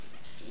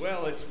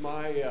Well, it's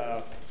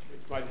my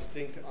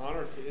distinct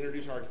honor to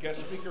introduce our guest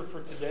speaker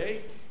for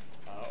today.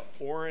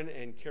 Orrin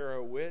and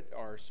Kara Witt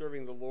are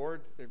serving the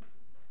Lord.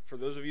 For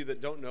those of you that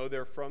don't know,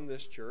 they're from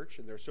this church,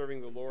 and they're serving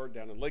the Lord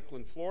down in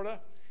Lakeland, Florida.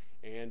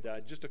 And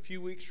just a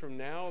few weeks from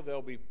now,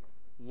 they'll be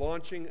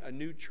launching a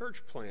new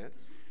church plant,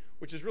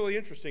 which is really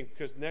interesting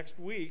because next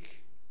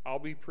week I'll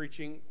be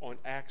preaching on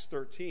Acts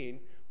 13,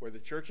 where the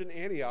church in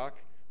Antioch,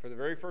 for the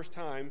very first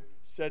time,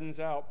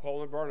 sends out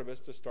Paul and Barnabas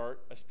to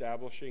start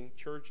establishing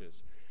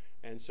churches.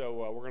 And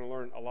so we're going to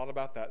learn a lot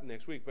about that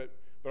next week. But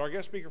our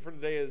guest speaker for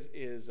today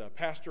is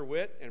Pastor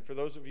Witt. And for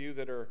those of you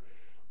that are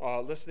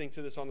listening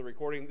to this on the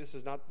recording, this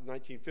is not the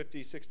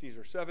 1950s, 60s,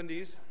 or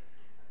 70s.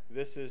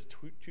 This is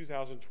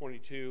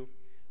 2022.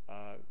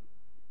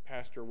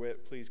 Pastor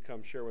Witt, please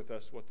come share with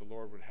us what the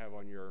Lord would have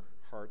on your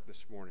heart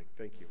this morning.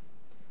 Thank you.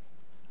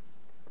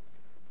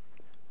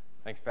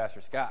 Thanks, Pastor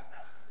Scott.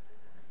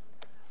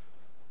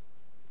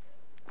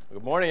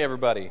 Good morning,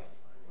 everybody.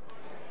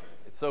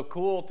 It's so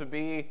cool to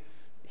be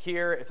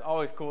here. It's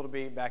always cool to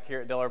be back here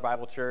at Delaware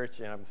Bible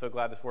Church, and I'm so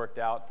glad this worked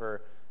out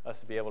for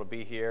us to be able to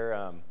be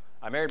here.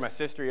 I married my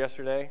sister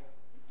yesterday.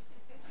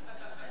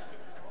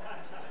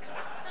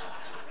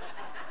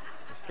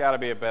 There's got to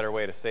be a better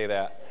way to say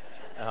that.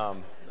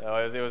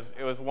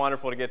 It was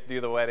wonderful to get to do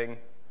the wedding,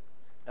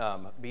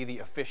 be the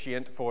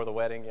officiant for the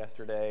wedding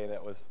yesterday.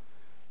 That was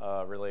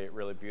really,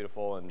 really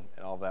beautiful, and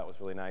all that was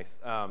really nice.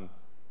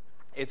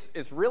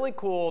 It's really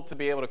cool to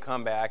be able to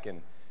come back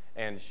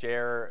and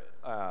share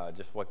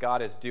just what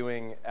God is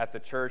doing at the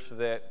church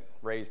that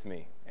raised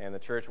me and the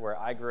church where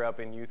I grew up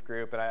in youth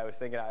group. And I was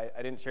thinking, I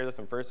didn't share this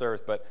in first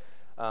service, but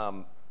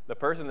the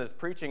person that's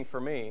preaching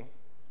for me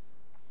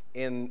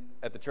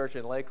at the church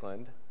in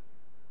Lakeland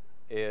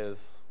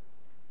is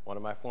one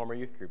of my former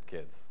youth group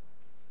kids.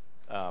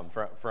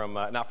 From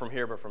not from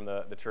here, but from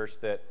the church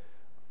that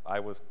I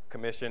was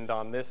commissioned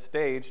on this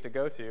stage to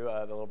go to,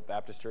 the little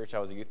Baptist church I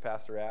was a youth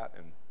pastor at.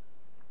 And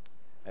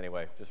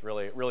anyway, just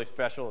really, really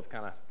special. It's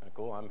kind of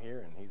cool. I'm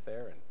here and he's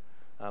there, and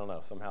I don't know.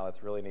 Somehow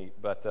that's really neat.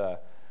 But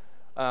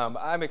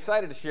I'm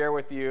excited to share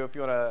with you. If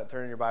you want to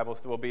turn in your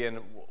Bibles, we'll be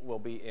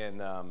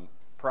in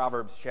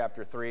Proverbs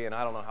chapter 3, and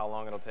I don't know how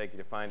long it'll take you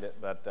to find it,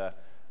 but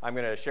I'm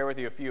going to share with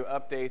you a few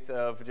updates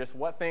of just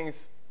what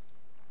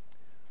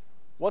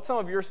some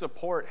of your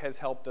support has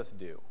helped us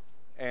do.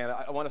 And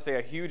I want to say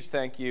a huge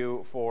thank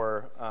you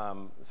for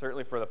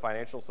certainly for the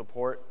financial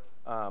support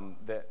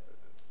that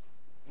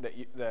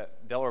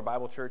Delaware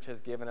Bible Church has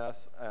given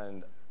us.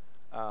 And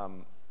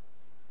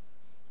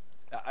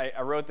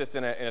I wrote this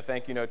in a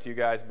thank you note to you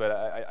guys, but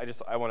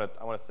I want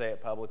to say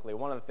it publicly.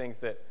 One of the things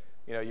that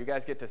you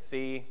guys get to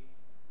see,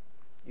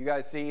 you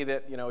guys see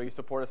that you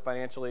support us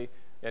financially,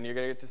 and you're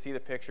going to get to see the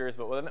pictures.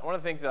 But one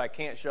of the things that I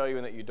can't show you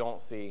and that you don't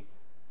see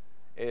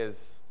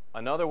is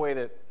another way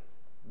that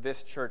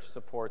this church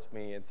supports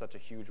me in such a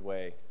huge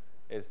way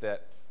is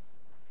that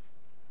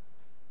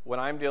when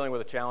I'm dealing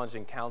with a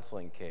challenging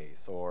counseling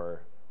case,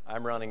 or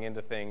I'm running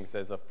into things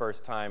as a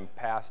first-time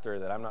pastor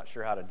that I'm not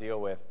sure how to deal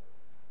with,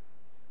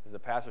 is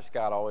that Pastor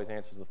Scott always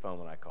answers the phone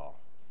when I call.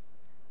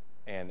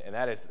 And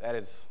that is,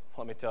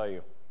 let me tell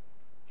you,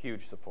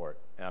 huge support.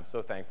 And I'm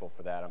so thankful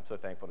for that. I'm so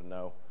thankful to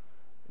know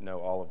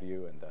all of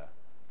you, and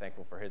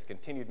thankful for his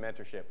continued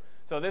mentorship.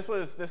 So this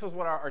was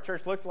what our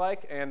church looked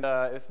like, and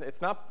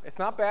it's not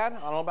bad. I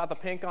don't know about the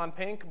pink on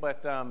pink,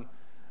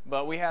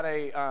 but we had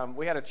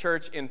a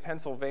church in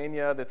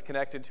Pennsylvania that's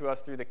connected to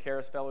us through the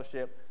Charis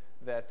Fellowship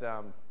that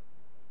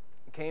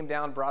came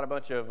down, brought a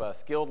bunch of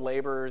skilled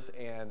laborers,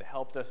 and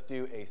helped us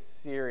do a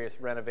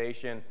serious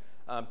renovation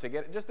to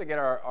get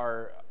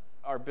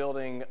our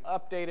building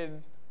updated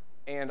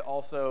and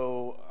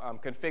also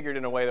configured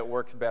in a way that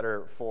works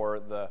better for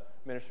the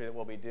ministry that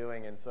we'll be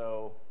doing. And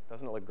so,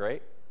 doesn't it look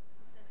great?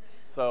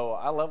 So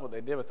I love what they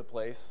did with the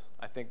place.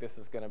 I think this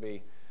is going to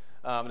be.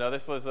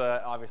 This was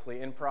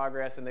obviously in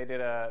progress, and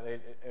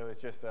it was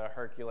just a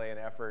Herculean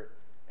effort,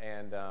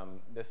 and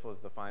this was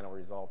the final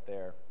result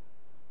there.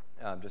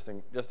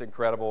 Just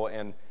incredible.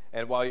 And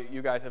while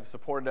you guys have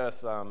supported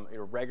us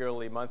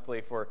regularly, monthly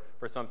for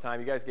some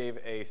time, you guys gave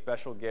a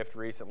special gift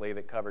recently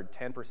that covered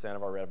 10%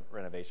 of our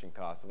renovation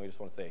costs, and we just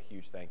want to say a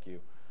huge thank you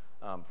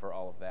for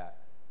all of that.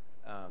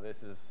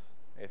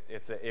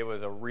 It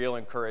was a real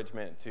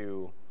encouragement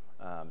to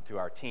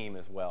our team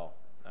as well,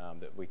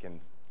 that we can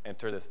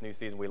enter this new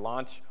season.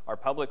 Our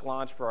public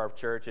launch for our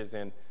church is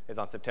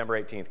on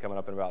September 18th, coming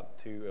up in about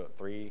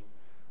 3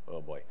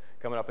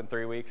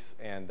 weeks,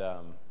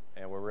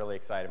 and we're really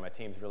excited. My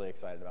team's really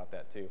excited about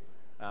that too.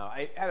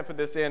 I had to put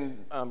this in.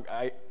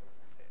 I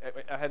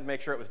had to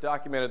make sure it was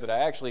documented that I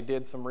actually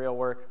did some real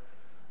work,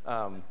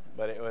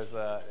 but it was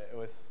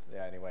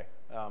anyway.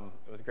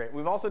 It was great.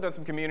 We've also done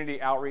some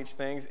community outreach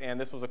things, and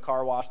this was a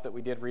car wash that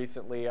we did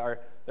recently.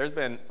 There's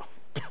been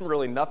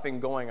really nothing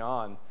going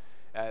on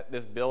at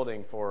this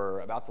building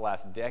for about the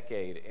last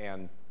decade,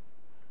 and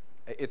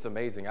it's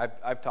amazing.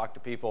 I've talked to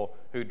people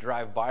who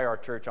drive by our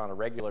church on a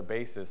regular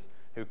basis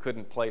who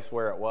couldn't place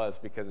where it was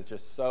because it's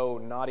just so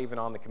not even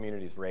on the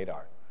community's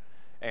radar.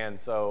 And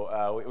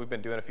so we've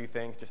been doing a few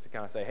things just to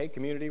kind of say, hey,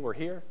 community, we're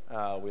here.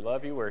 We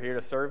love you. We're here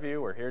to serve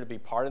you. We're here to be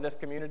part of this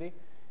community.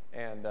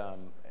 And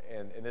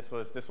this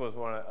was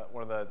one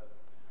of the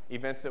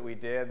events that we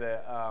did.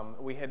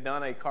 That we had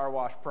done a car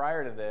wash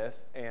prior to this,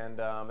 and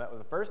that was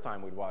the first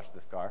time we'd washed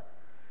this car.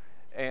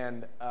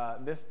 And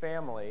this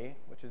family,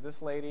 which is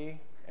this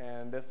lady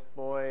and this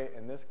boy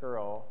and this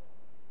girl,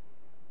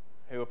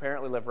 who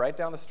apparently lived right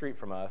down the street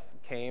from us,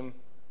 came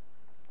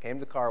to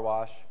the car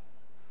wash,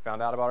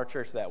 found out about our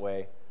church that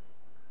way,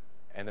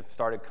 and then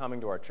started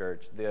coming to our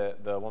church.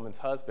 The woman's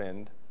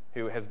husband,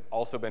 who has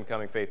also been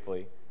coming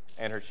faithfully,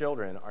 and her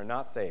children are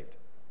not saved.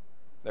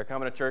 They're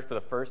coming to church for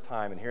the first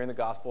time and hearing the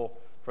gospel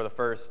for the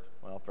first,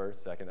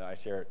 second. I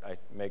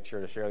make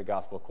sure to share the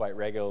gospel quite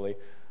regularly.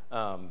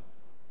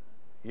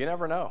 You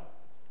never know.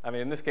 I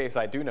mean, in this case,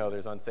 I do know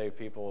there's unsaved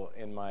people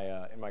in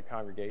my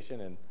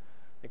congregation, and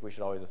I think we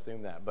should always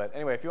assume that. But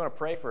anyway, if you want to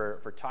pray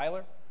for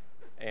Tyler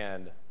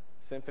and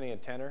Symphony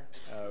and Tenor,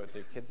 with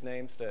their kids'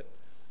 names, that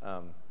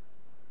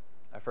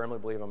I firmly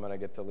believe I'm going to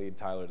get to lead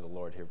Tyler to the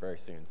Lord here very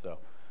soon. So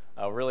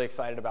really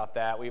excited about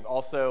that. We've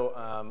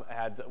also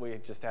we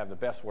just have the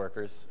best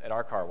workers at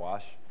our car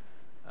wash.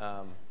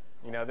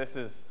 This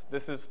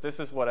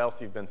is what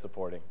else you've been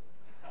supporting,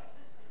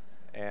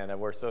 and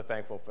we're so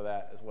thankful for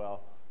that as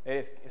well.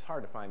 It's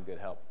hard to find good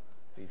help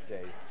these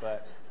days,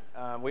 but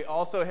we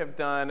also have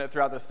done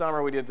throughout the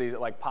summer. We did these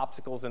like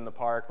popsicles in the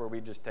park where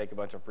we just take a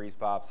bunch of freeze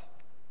pops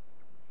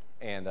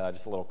and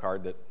just a little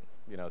card that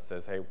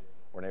says, "Hey,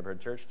 we're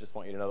Neighborhood Church. Just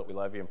want you to know that we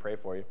love you and pray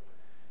for you."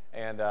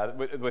 And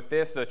with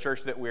this, the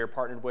church that we're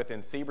partnered with in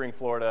Sebring,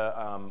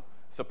 Florida,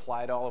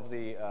 supplied all of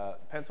the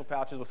pencil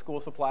pouches with school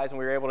supplies, and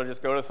we were able to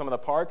just go to some of the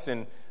parks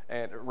and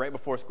right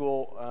before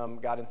school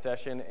got in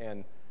session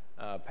and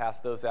pass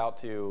those out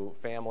to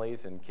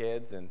families and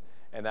kids, and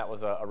that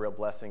was a real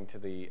blessing to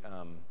the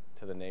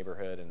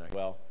neighborhood and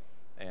well.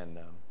 And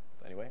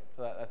anyway,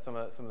 so that's some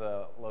of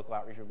the local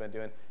outreach we've been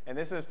doing. And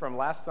this is from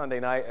last Sunday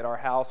night at our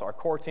house. Our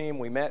core team,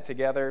 we met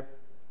together.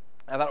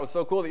 I thought it was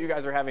so cool that you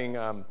guys are having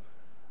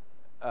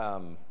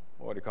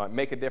what do you call it?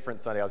 Make a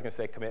Difference Sunday. I was going to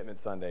say Commitment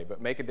Sunday, but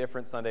Make a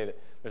Difference Sunday.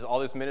 There's all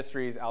these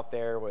ministries out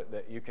there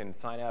that you can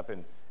sign up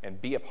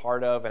and be a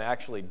part of and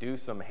actually do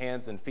some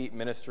hands and feet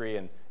ministry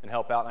and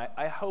help out. And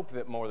I hope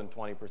that more than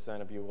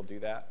 20% of you will do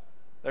that.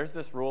 There's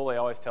this rule they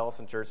always tell us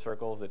in church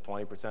circles that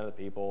 20% of the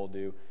people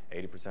do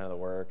 80% of the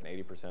work and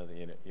 80% of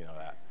the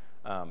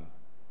that.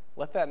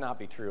 Let that not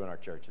be true in our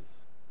churches.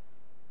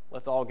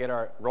 Let's all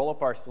roll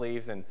up our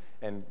sleeves and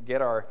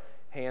get our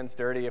hands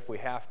dirty if we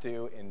have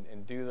to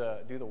and do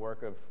the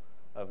work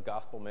of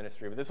gospel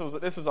ministry.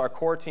 But this was our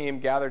core team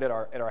gathered at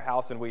our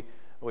house, and we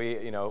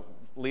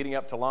leading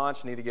up to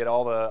launch need to get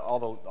all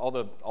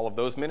of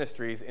those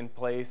ministries in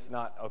place.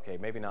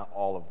 Maybe not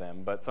all of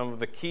them, but some of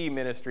the key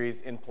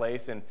ministries in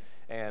place,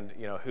 and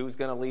who's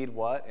going to lead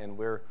what, and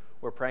we're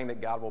praying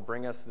that God will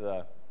bring us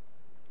the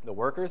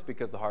workers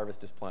because the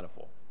harvest is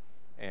plentiful.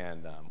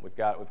 And we've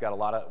got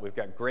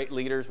great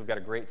leaders. We've got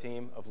a great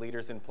team of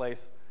leaders in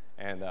place,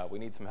 and we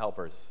need some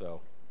helpers.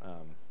 So,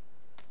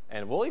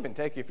 and we'll even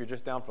take you if you're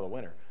just down for the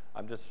winter.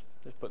 I'm just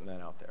putting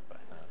that out there. But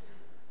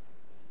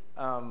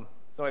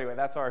so anyway,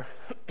 that's our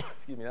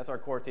that's our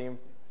core team.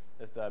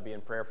 Just be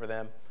in prayer for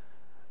them.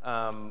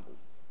 All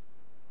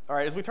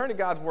right, as we turn to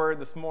God's Word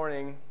this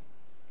morning,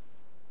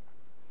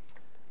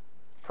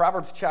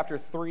 Proverbs chapter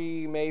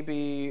 3 may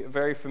be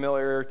very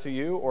familiar to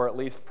you, or at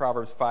least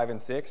Proverbs 5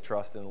 and 6.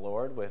 Trust in the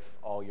Lord with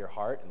all your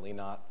heart and lean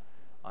not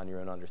on your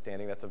own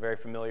understanding. That's a very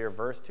familiar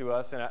verse to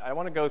us, and I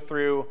want to go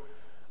through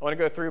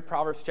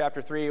Proverbs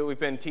chapter 3. We've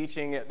been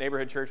teaching at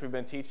Neighborhood Church. We've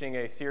been teaching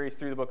a series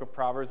through the book of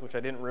Proverbs, which I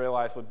didn't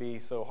realize would be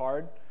so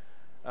hard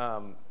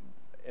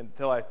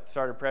until I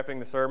started prepping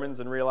the sermons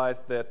and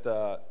realized that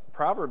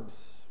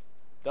Proverbs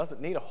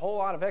doesn't need a whole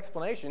lot of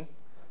explanation.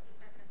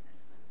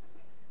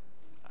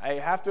 I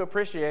have to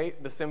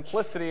appreciate the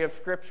simplicity of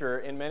Scripture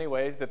in many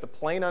ways, that the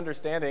plain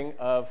understanding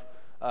of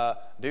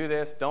do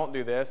this, don't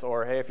do this,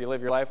 or hey, if you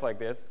live your life like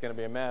this, it's going to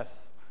be a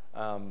mess.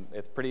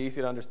 It's pretty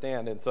easy to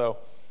understand, and so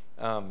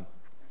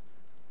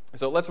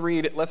let's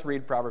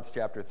read Proverbs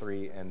chapter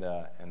 3, and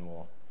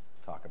we'll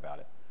talk about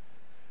it.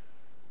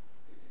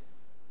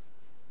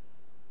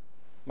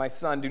 My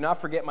son, do not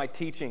forget my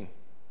teaching,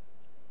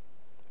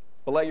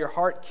 but let your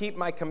heart keep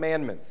my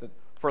commandments. That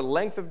for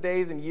length of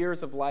days and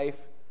years of life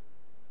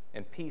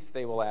and peace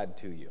they will add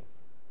to you.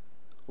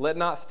 Let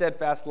not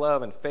steadfast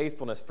love and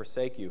faithfulness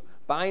forsake you.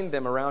 Bind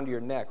them around your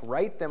neck.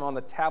 Write them on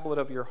the tablet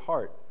of your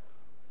heart,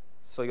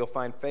 so you'll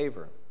find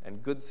favor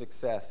and good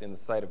success in the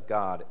sight of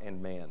God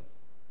and man.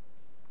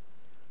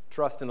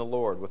 Trust in the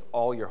Lord with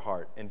all your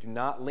heart, and do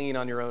not lean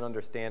on your own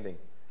understanding.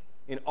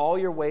 In all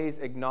your ways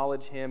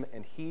acknowledge him,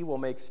 and he will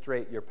make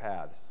straight your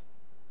paths.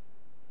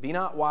 Be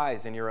not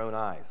wise in your own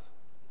eyes.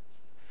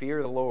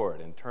 Fear the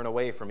Lord and turn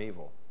away from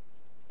evil.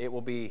 It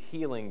will be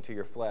healing to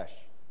your flesh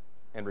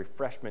and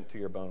refreshment to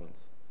your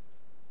bones.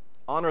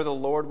 Honor the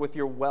Lord with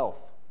your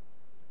wealth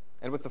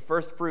and with the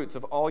first fruits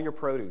of all your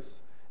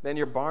produce. Then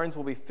your barns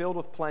will be filled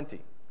with plenty,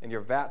 and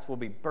your vats will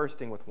be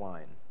bursting with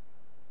wine.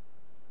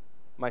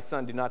 My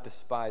son, do not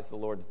despise the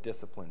Lord's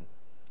discipline,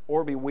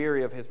 or be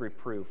weary of his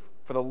reproof.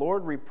 For the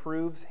Lord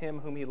reproves him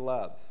whom he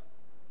loves,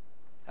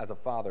 as a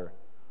father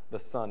the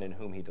son in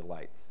whom he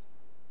delights.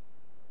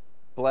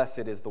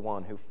 Blessed is the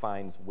one who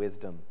finds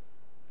wisdom,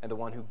 and the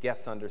one who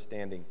gets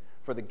understanding.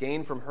 For the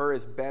gain from her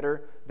is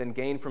better than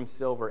gain from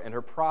silver, and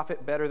her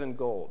profit better than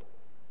gold.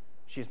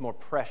 She is more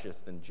precious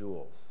than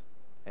jewels,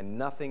 and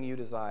nothing you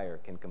desire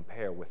can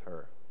compare with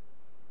her.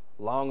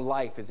 Long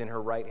life is in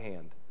her right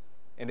hand,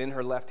 and in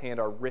her left hand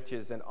are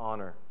riches and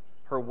honor.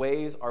 Her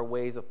ways are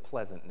ways of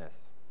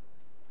pleasantness,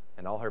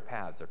 and all her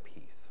paths are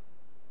peace.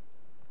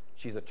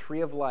 She's a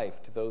tree of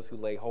life to those who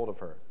lay hold of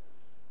her,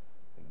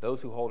 and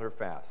those who hold her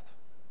fast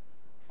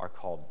are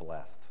called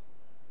blessed.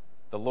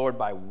 The Lord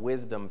by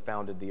wisdom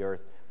founded the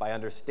earth. By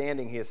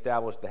understanding he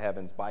established the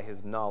heavens. By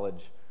his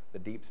knowledge the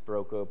deeps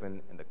broke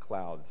open and the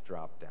clouds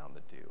dropped down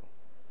the dew.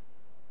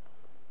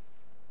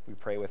 Will you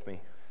pray with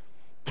me?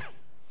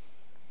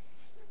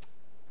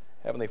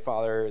 Heavenly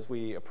Father, as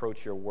we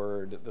approach your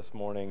word this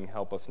morning,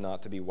 help us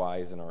not to be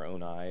wise in our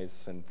own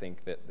eyes and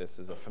think that this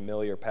is a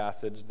familiar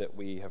passage that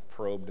we have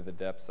probed the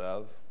depths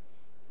of.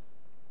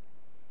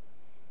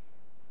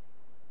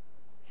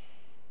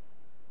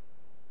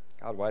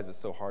 God, why is it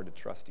so hard to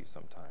trust you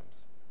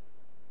sometimes?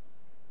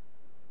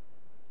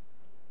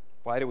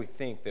 Why do we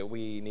think that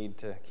we need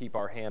to keep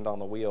our hand on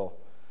the wheel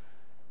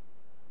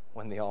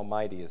when the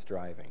Almighty is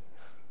driving?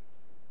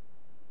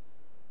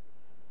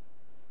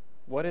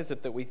 What is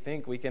it that we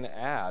think we can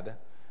add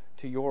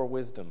to your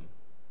wisdom?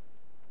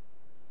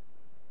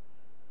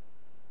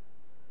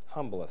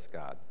 Humble us,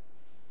 God.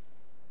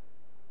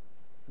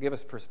 Give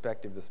us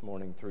perspective this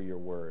morning through your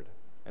word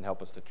and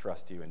help us to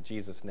trust you. In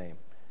Jesus' name,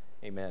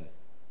 amen.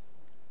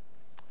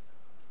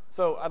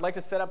 So I'd like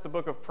to set up the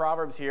book of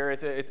Proverbs here.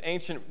 It's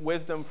ancient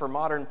wisdom for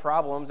modern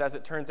problems. As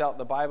it turns out,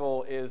 the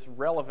Bible is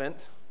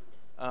relevant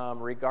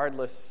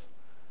regardless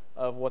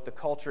of what the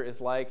culture is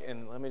like.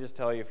 And let me just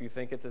tell you, if you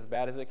think it's as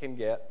bad as it can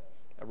get,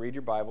 read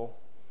your Bible.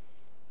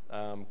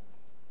 It's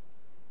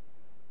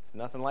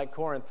nothing like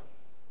Corinth.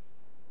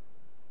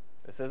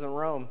 This isn't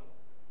Rome.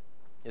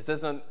 This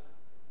isn't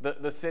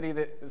the city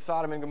that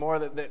Sodom and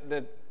Gomorrah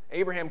that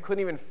Abraham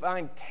couldn't even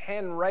find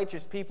 10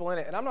 righteous people in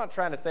it. And I'm not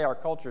trying to say our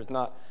culture is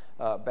not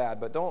bad,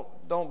 but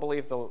don't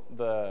believe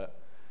the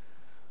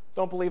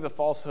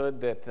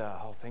falsehood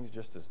that things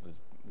just as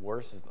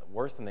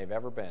worse than they've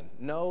ever been.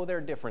 No,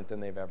 they're different than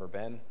they've ever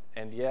been.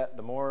 And yet,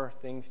 the more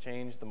things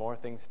change, the more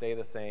things stay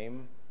the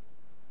same.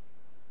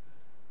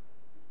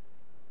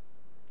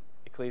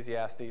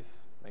 Ecclesiastes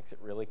makes it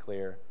really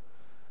clear.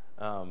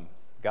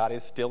 God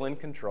is still in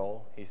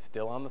control. He's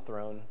still on the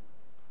throne.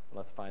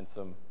 Let's find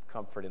some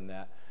comfort in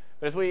that.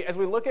 But as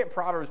we look at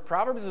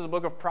Proverbs is a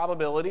book of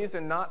probabilities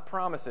and not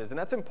promises. And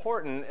that's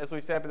important, as we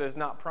said, but it's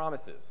not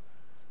promises.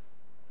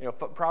 You know,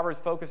 Proverbs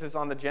focuses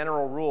on the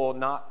general rule,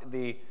 not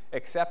the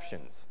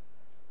exceptions.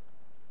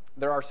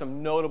 There are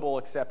some notable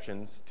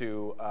exceptions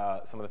to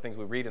some of the things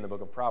we read in the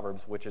book of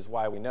Proverbs, which is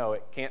why we know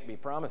it can't be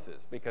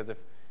promises. Because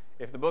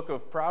if the book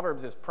of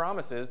Proverbs is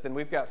promises, then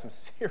we've got some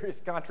serious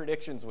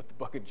contradictions with the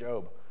book of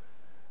Job.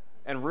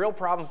 And real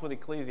problems with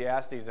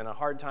Ecclesiastes and a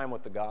hard time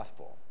with the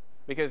gospel.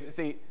 Because,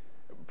 see,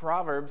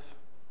 Proverbs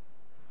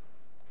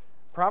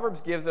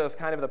gives us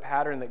kind of the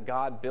pattern that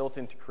God built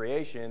into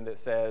creation that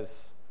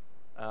says,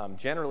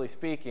 generally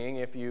speaking,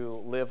 if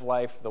you live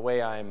life the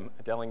way I'm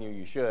telling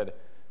you should,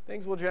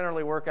 things will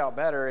generally work out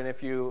better. And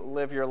if you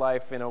live your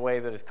life in a way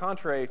that is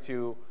contrary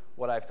to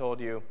what I've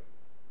told you,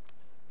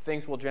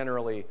 things will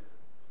generally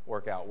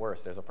work out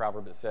worse. There's a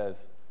proverb that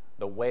says,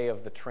 the way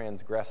of the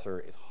transgressor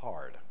is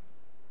hard.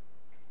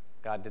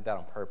 God did that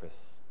on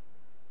purpose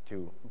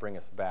to bring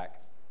us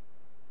back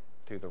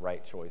to the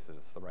right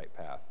choices, the right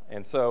path.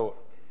 And so,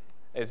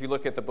 as you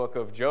look at the book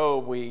of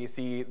Job, we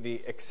see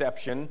the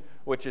exception,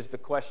 which is the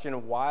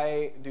question,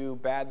 why do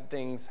bad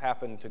things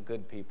happen to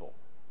good people?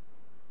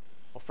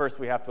 Well, first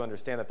we have to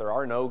understand that there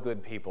are no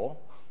good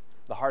people.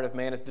 The heart of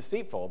man is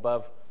deceitful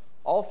above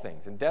all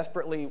things and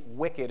desperately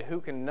wicked. Who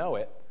can know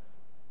it?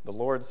 The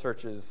Lord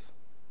searches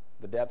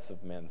the depths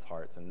of men's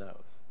hearts and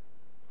knows.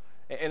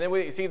 And then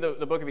we see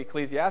the book of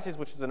Ecclesiastes,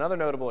 which is another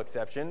notable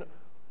exception.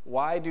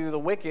 Why do the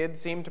wicked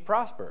seem to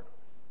prosper?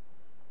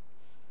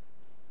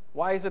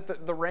 Why is it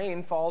that the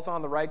rain falls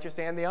on the righteous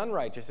and the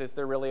unrighteous? Is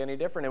there really any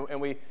different?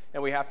 And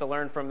we have to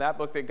learn from that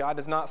book that God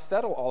does not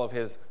settle all of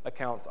his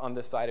accounts on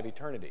this side of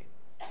eternity,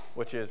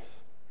 which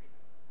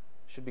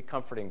should be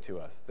comforting to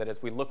us. That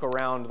as we look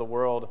around the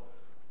world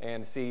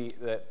and see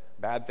that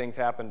bad things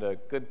happen to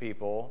good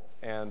people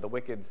and the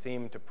wicked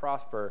seem to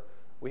prosper,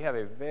 we have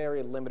a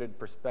very limited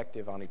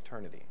perspective on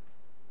eternity.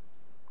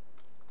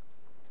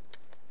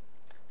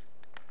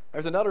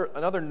 There's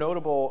another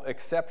notable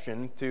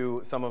exception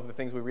to some of the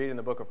things we read in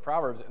the book of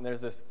Proverbs, and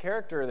there's this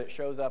character that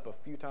shows up a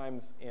few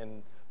times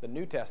in the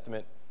New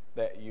Testament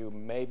that you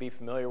may be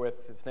familiar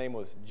with. His name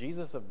was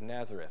Jesus of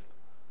Nazareth,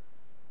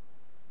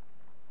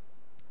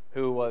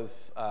 who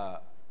was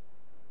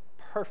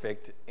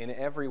perfect in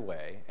every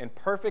way and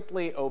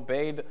perfectly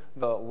obeyed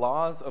the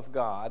laws of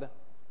God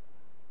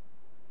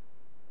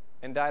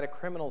and died a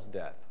criminal's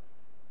death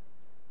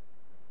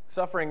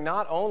suffering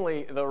not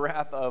only the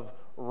wrath of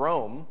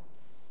Rome,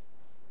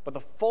 but the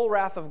full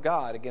wrath of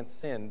God against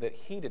sin that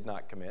he did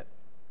not commit,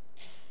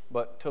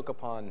 but took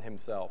upon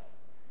himself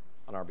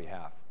on our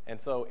behalf.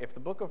 And so if the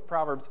book of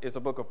Proverbs is a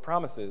book of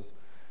promises,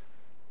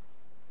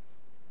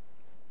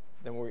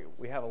 then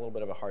we have a little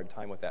bit of a hard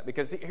time with that.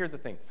 Because here's the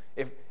thing.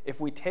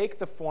 If we take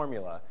the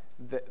formula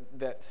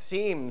that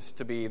seems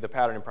to be the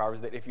pattern in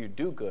Proverbs, that if you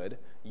do good,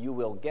 you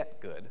will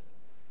get good,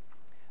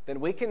 then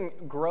we can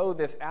grow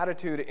this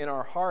attitude in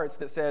our hearts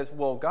that says,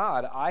 well,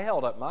 God, I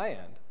held up my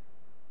end.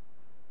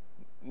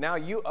 Now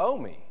you owe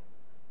me.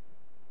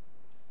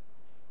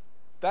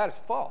 That is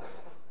false.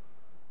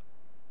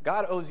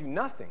 God owes you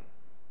nothing.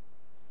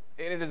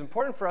 And it is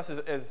important for us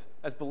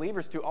as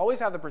believers to always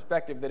have the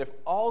perspective that if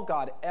all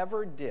God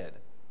ever did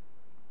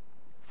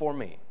for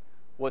me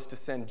was to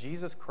send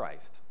Jesus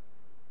Christ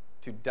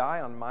to die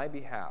on my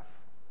behalf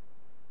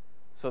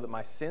so that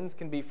my sins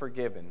can be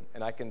forgiven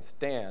and I can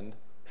stand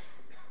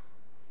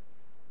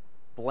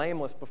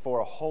blameless before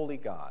a holy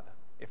God,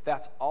 if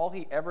that's all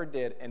he ever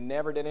did and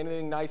never did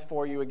anything nice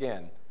for you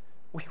again,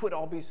 we would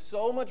all be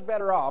so much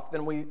better off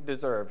than we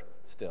deserved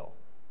still.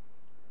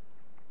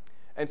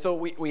 And so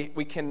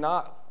we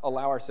cannot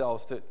allow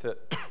ourselves to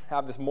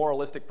have this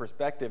moralistic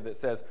perspective that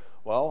says,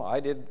 well, I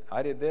did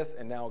this,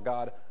 and now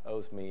God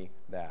owes me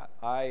that.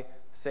 I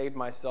saved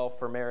myself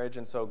for marriage,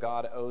 and so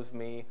God owes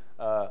me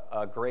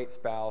a great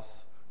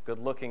spouse,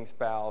 good-looking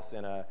spouse,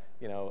 and a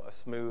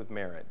smooth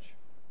marriage.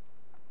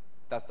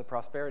 That's the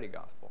prosperity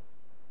gospel.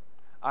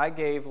 I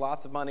gave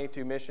lots of money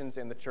to missions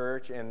in the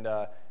church and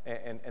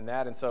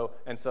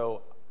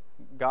so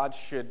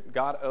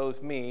God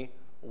owes me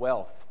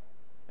wealth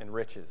and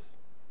riches.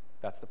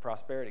 That's the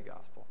prosperity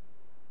gospel.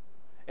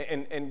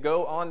 And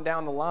go on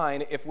down the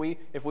line, if we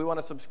want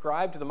to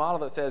subscribe to the model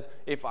that says,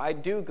 if I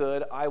do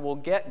good, I will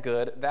get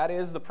good, that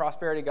is the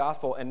prosperity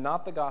gospel and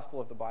not the gospel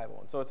of the Bible.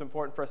 And so it's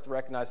important for us to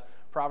recognize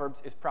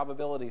Proverbs is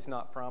probabilities,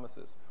 not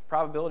promises.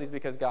 Probabilities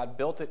because God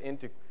built it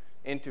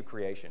into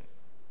creation.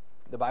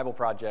 The Bible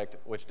Project,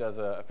 which does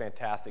a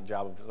fantastic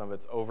job of some of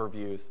its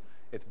overviews,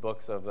 its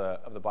books of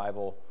the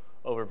Bible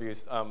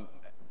overviews,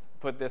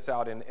 put this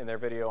out in their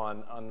video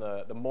on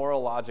the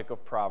moral logic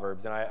of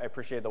Proverbs. And I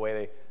appreciate the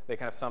way they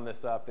kind of sum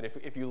this up, that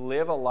if you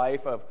live a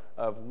life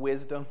of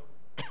wisdom,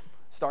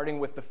 starting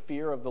with the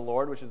fear of the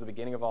Lord, which is the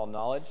beginning of all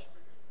knowledge,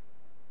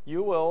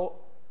 you will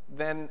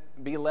then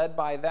be led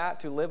by that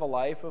to live a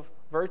life of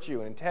virtue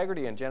and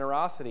integrity and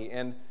generosity.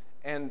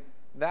 And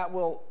that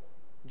will,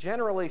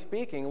 generally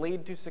speaking,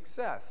 lead to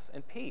success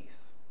and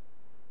peace.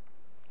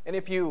 And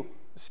if you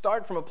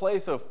start from a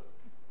place of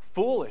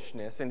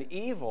foolishness and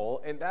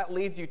evil, and that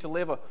leads you to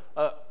live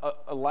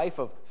a life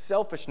of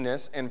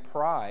selfishness and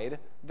pride,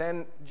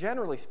 then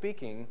generally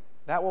speaking,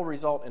 that will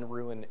result in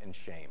ruin and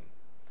shame.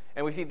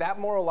 And we see that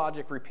moral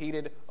logic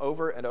repeated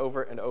over and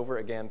over and over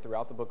again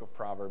throughout the book of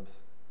Proverbs.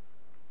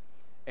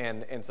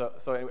 And so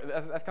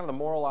that's kind of the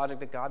moral logic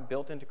that God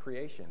built into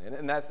creation.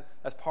 And that's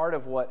part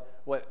of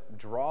what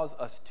draws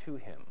us to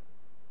him.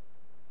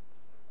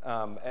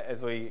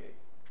 As we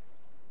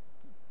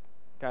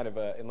kind of,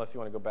 unless you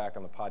want to go back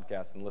on the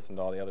podcast and listen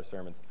to all the other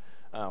sermons,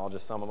 I'll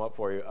just sum them up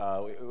for you.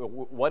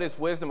 What is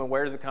wisdom and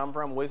where does it come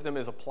from? Wisdom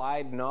is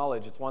applied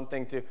knowledge. It's one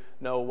thing to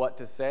know what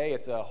to say.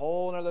 It's a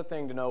whole other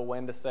thing to know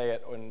when to say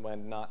it and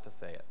when not to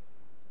say it.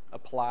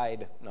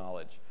 Applied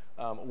knowledge.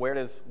 Where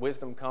does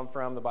wisdom come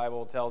from? The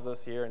Bible tells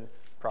us here in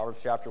Proverbs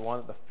chapter 1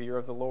 that the fear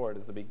of the Lord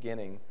is the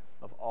beginning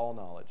of all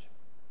knowledge.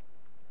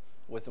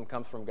 Wisdom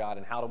comes from God,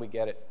 and how do we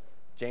get it?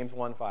 James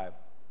 1:5.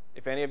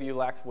 If any of you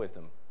lacks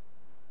wisdom,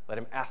 let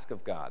him ask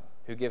of God,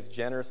 who gives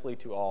generously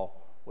to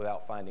all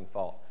without finding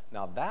fault.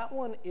 Now that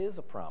one is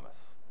a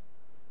promise.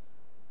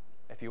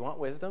 If you want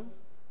wisdom,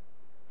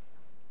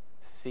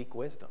 seek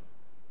wisdom.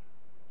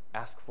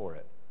 Ask for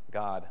it.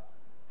 God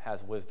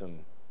has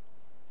wisdom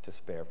to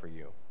spare for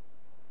you.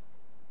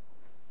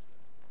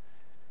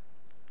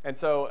 And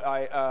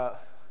so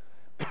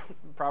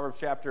Proverbs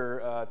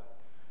chapter,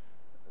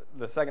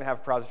 the second half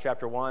of Proverbs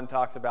chapter 1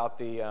 talks about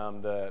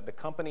the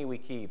company we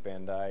keep,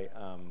 and I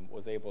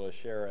was able to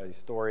share a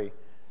story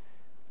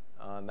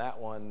on that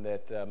one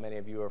that many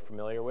of you are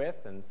familiar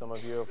with, and some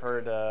of you have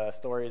heard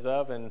stories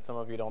of, and some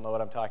of you don't know what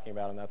I'm talking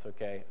about, and that's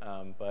okay.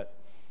 But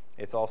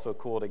it's also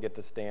cool to get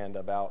to stand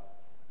about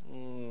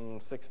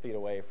 6 feet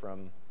away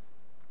from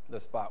the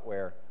spot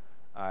where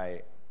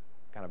I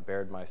kind of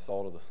bared my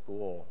soul to the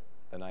school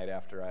the night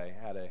after I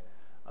had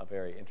a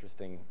very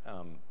interesting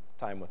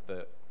time with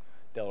the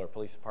Delaware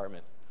Police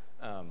Department.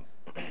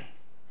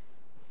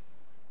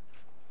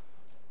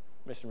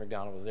 Mr.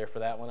 McDonald was there for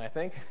that one, I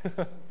think.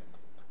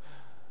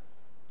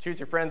 Choose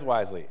your friends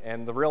wisely.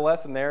 And the real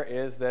lesson there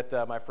is that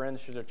my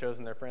friends should have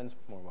chosen their friends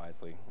more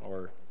wisely.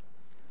 Or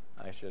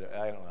I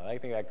don't know. I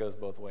think that goes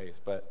both ways.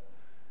 But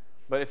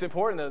it's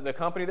important that the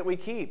company that we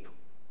keep,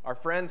 our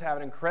friends have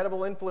an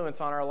incredible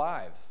influence on our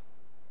lives.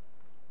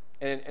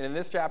 And in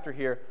this chapter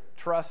here,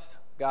 trust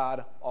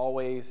God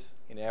always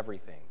in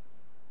everything.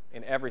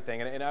 In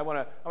everything. And I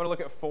want to look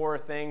at 4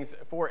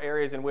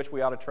 areas in which we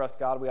ought to trust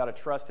God. We ought to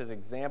trust his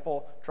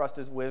example, trust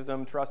his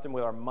wisdom, trust him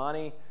with our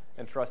money,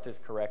 and trust his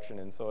correction.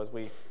 And so as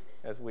we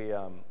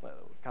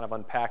kind of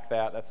unpack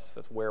that,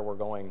 that's where we're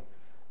going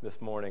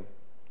this morning.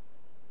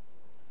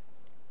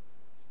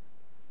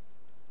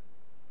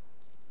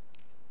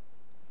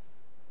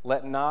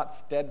 Let not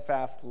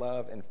steadfast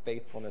love and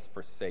faithfulness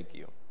forsake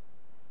you.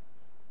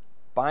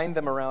 Bind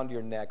them around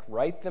your neck.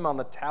 Write them on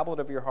the tablet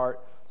of your heart,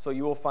 so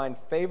you will find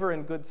favor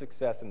and good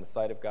success in the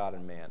sight of God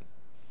and man.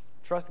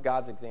 Trust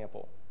God's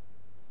example.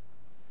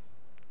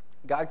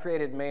 God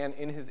created man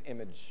in his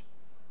image,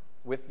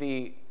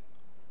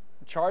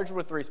 charged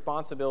with the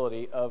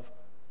responsibility of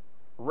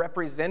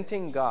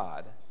representing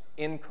God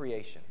in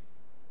creation.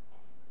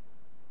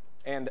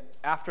 And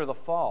after the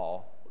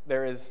fall,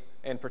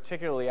 and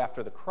particularly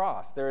after the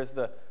cross, there is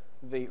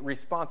the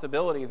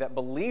responsibility that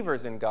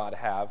believers in God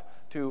have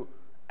to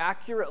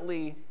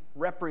accurately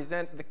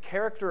represent the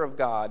character of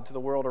God to the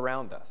world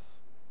around us.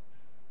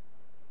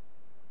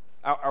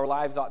 Our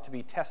lives ought to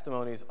be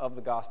testimonies of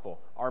the gospel.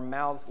 Our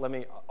mouths,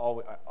 I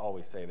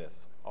always say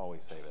this.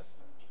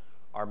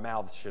 Our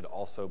mouths should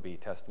also be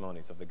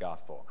testimonies of the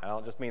gospel. I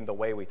don't just mean the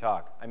way we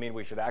talk. I mean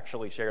we should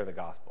actually share the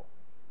gospel.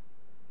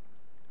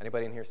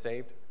 Anybody in here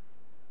saved? Do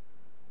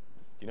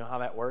you know how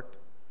that worked?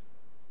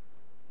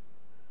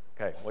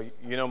 Okay, well,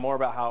 you know more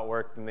about how it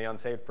worked than the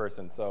unsaved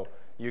person, so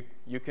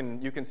you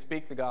can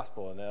speak the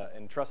gospel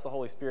and trust the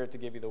Holy Spirit to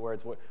give you the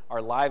words.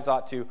 Our lives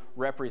ought to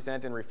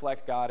represent and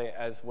reflect God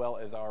as well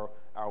as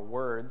our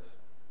words.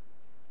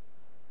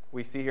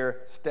 We see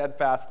here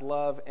steadfast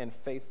love and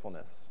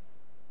faithfulness.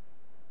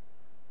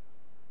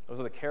 Those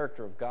are the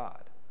character of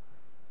God.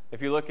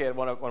 If you look at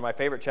one of my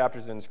favorite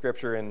chapters in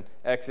Scripture in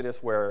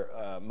Exodus,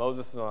 where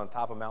Moses is on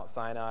top of Mount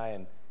Sinai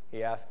and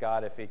he asks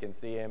God if he can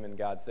see him, and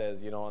God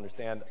says, "You don't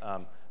understand.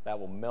 That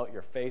will melt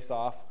your face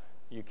off.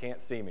 You can't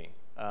see me.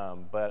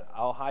 But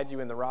I'll hide you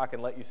in the rock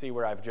and let you see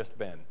where I've just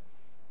been."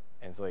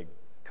 And so he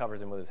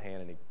covers him with his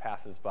hand and he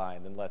passes by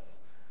and then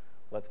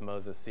lets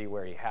Moses see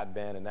where he had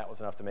been, and that was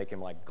enough to make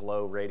him like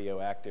glow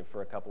radioactive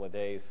for a couple of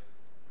days.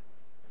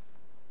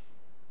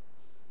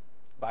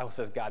 The Bible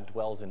says God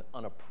dwells in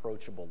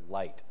unapproachable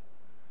light.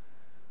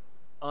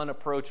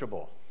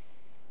 Unapproachable.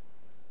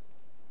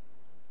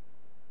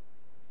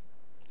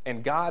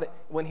 And God,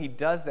 when he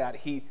does that,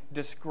 he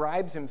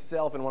describes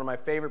himself in one of my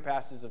favorite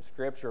passages of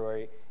Scripture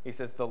where he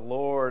says, the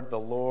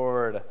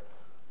Lord,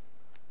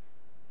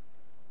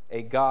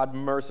 a God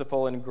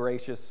merciful and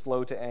gracious,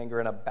 slow to anger,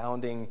 and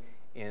abounding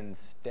in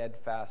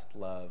steadfast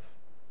love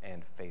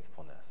and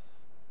faithfulness.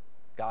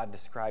 God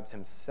describes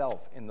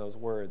himself in those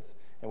words.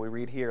 And we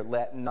read here,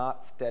 let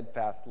not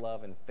steadfast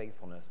love and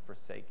faithfulness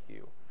forsake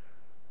you.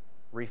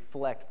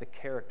 Reflect the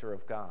character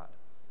of God.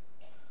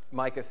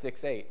 Micah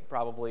 6:8,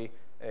 probably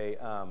a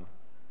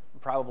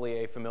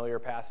familiar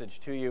passage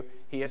to you.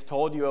 He has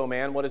told you, O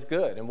man, what is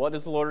good, and what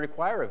does the Lord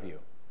require of you?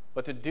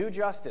 But to do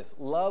justice,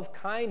 love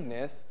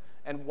kindness,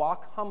 and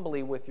walk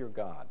humbly with your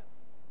God.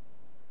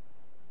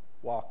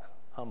 Walk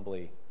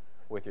humbly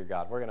with your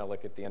God. We're going to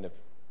look at the end of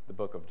the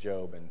book of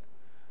Job and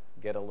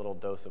get a little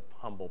dose of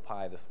humble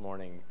pie this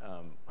morning,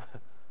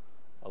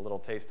 a little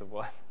taste of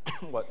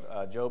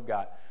what Job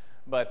got.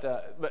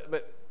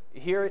 But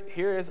here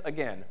is,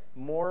 again,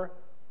 more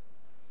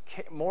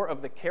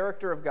of the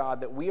character of God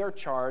that we are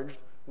charged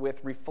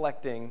with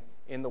reflecting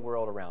in the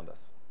world around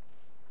us.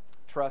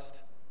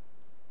 Trust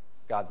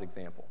God's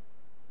example.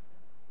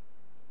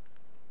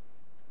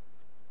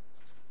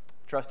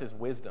 Trust his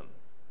wisdom.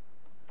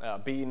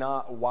 Be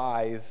not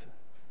wise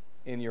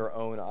in your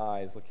own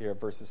eyes. Look here at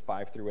verses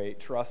 5-8.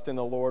 Trust in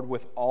the Lord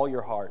with all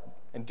your heart,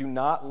 and do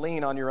not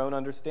lean on your own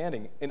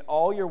understanding. In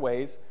all your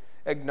ways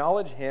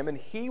acknowledge him, and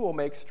he will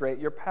make straight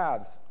your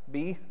paths.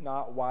 Be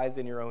not wise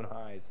in your own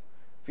eyes.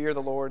 Fear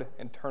the Lord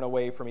and turn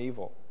away from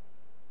evil.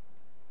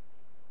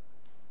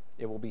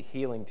 It will be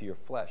healing to your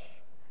flesh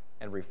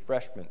and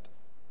refreshment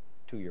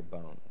to your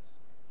bones.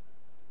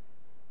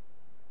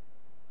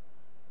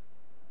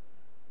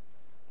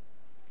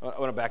 I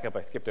want to back up.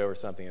 I skipped over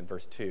something in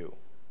verse 2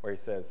 where he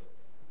says,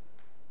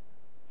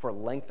 for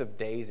length of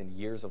days and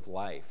years of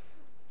life,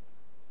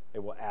 it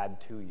will add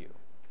to you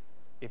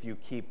if you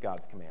keep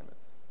God's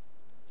commandments.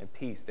 And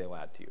peace they'll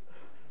add to you.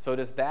 So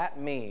does that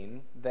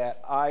mean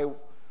that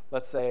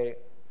let's say,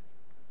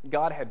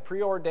 God had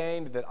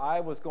preordained that I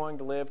was going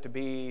to live to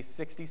be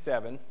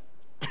 67,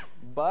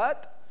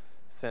 but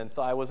since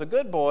I was a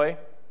good boy,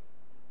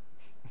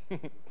 some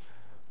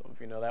of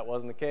you know that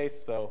wasn't the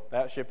case, so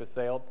that ship has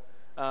sailed.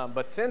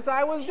 But since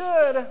I was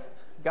good,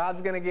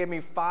 God's going to give me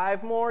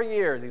 5 more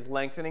years. He's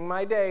lengthening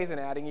my days and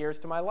adding years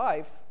to my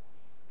life.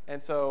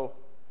 And so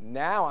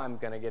now I'm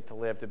going to get to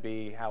live to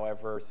be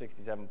however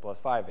 67 plus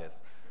 5 is.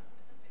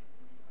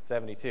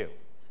 72.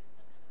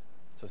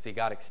 So see,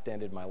 God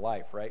extended my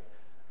life, right?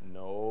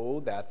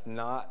 No, that's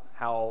not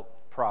how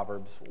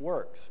Proverbs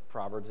works.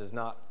 Proverbs is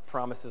not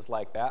promises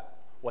like that.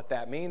 What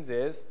that means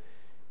is,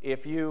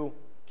 if you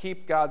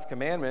keep God's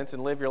commandments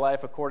and live your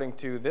life according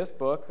to this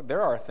book,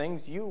 there are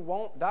things you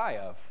won't die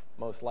of,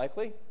 most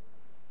likely.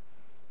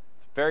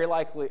 It's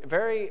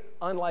very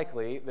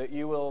unlikely that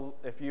you will,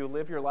 if you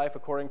live your life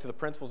according to the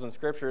principles in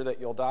Scripture,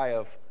 that you'll die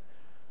of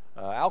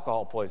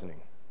alcohol poisoning.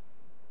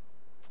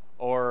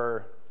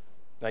 Or,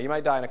 now you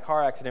might die in a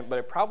car accident, but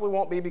it probably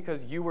won't be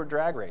because you were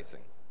drag racing.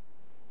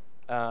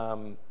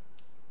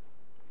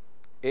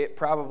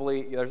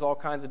 There's all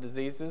kinds of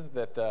diseases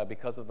that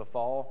because of the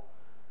fall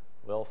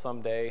will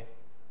someday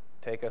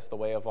take us the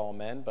way of all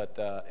men, but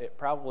it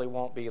probably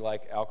won't be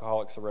like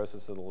alcoholic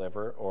cirrhosis of the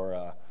liver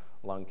or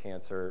lung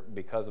cancer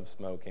because of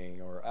smoking,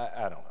 or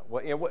I don't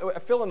know.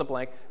 Fill in the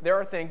blank. There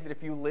are things that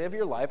if you live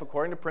your life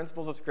according to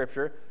principles of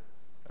Scripture,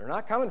 they're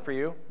not coming for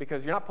you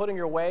because you're not putting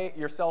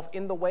yourself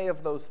in the way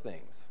of those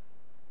things.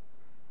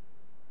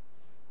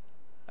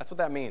 That's what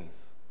that means.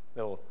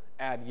 They'll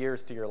add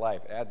years to your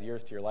life. It adds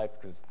years to your life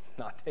because it's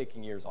not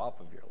taking years off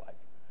of your life.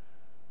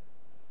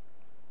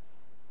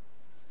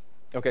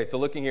 Okay, so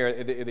looking here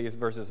at these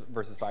verses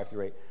 5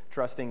 through 8,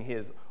 trusting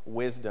his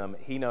wisdom,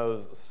 he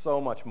knows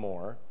so much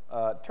more.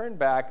 Turn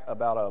back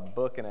about a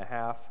book and a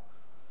half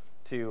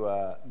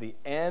to the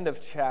end of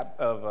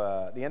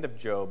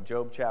Job,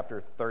 Job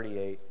chapter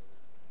 38.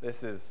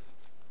 This is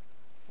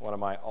one of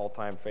my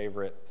all-time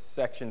favorite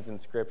sections in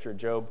Scripture,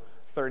 Job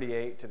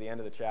 38 to the end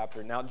of the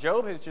chapter. Now,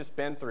 Job has just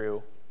been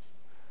through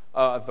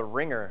the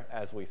ringer,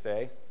 as we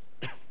say.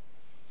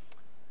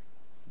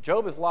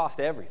 Job has lost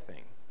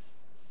everything.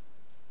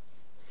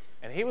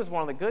 And he was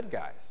one of the good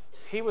guys.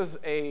 He was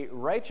a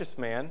righteous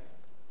man.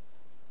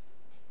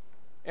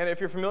 And if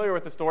you're familiar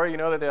with the story, you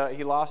know that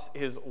he lost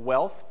his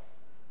wealth.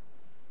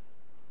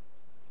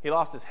 He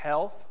lost his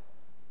health.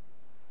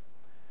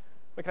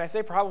 But can I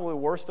say probably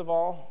worst of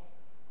all,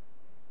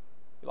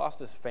 he lost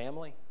his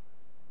family.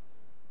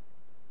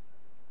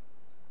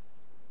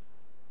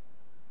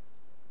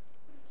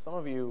 Some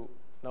of you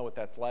know what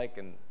that's like,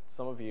 and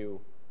some of you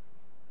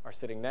are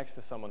sitting next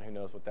to someone who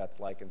knows what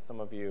that's like, and some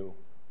of you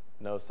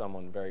know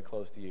someone very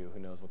close to you who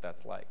knows what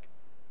that's like.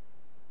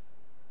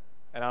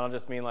 And I don't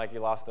just mean like you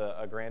lost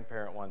a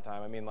grandparent one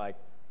time. I mean like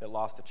it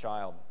lost a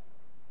child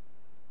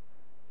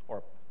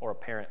or a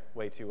parent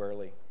way too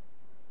early.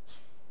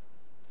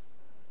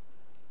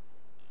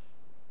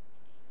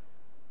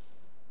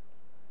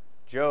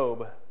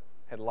 Job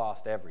had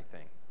lost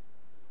everything.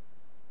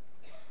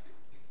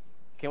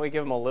 Can we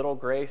give him a little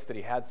grace that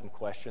he had some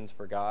questions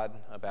for God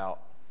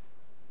about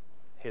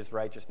his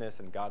righteousness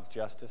and God's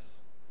justice?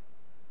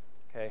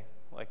 Okay,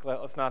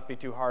 let's not be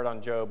too hard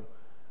on Job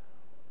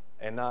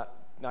and not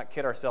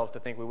kid ourselves to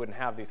think we wouldn't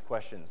have these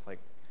questions.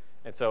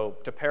 And so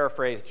to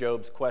paraphrase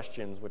Job's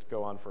questions, which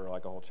go on for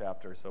like a whole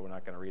chapter, so we're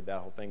not going to read that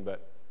whole thing,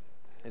 but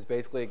it's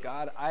basically,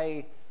 God,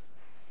 I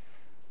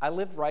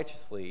lived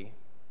righteously.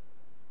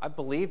 I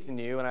believed in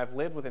you, and I've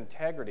lived with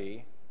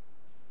integrity.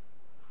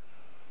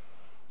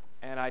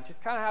 And I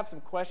just kind of have some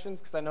questions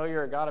because I know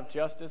you're a God of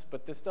justice,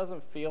 but this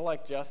doesn't feel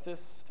like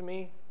justice to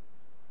me.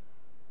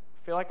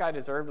 I feel like I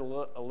deserved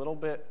a little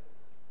bit,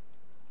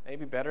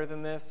 maybe better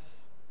than this.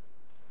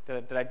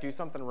 Did I do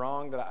something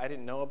wrong that I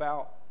didn't know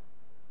about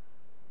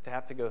to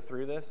have to go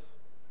through this?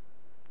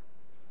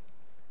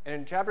 And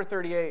in chapter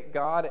 38,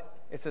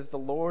 it says, the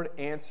Lord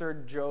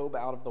answered Job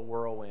out of the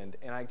whirlwind.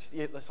 And I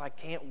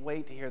can't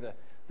wait to hear the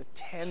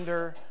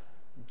tender,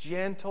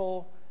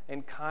 gentle,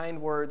 and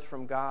kind words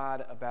from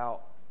God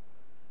about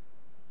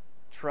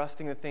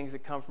trusting the things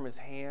that come from his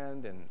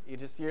hand. And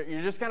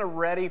you're just kind of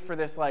ready for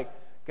this, like,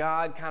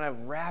 God kind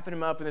of wrapping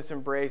him up in this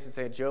embrace and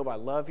saying, Job, I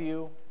love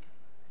you,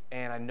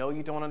 and I know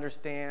you don't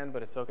understand,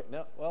 but it's okay.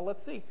 No, well,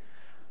 let's see.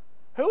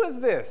 Who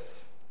is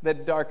this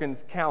that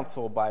darkens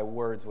counsel by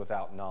words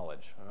without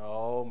knowledge?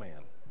 Oh, man.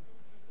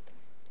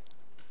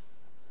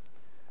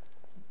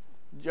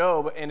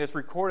 Job, and it's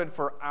recorded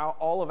for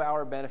all of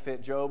our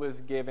benefit, Job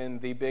is given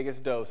the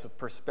biggest dose of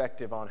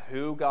perspective on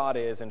who God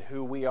is and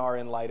who we are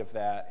in light of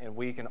that, and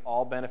we can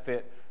all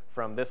benefit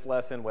from this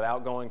lesson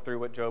without going through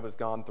what Job has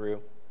gone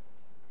through.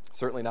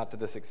 Certainly not to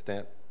this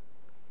extent.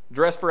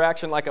 Dress for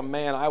action like a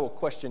man, I will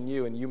question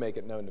you, and you make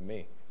it known to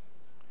me.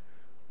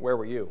 Where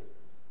were you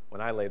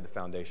when I laid the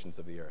foundations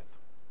of the earth?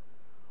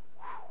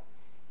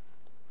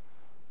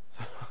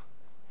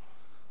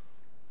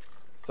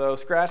 So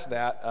scratch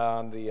that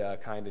on the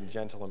kind and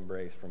gentle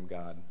embrace from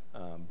God.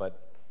 But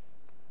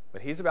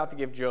he's about to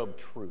give Job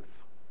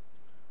truth.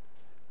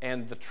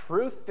 And the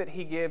truth that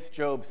he gives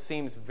Job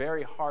seems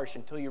very harsh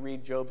until you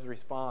read Job's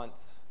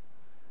response.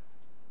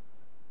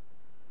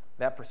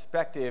 That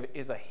perspective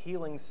is a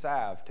healing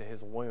salve to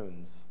his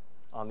wounds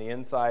on the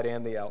inside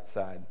and the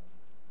outside.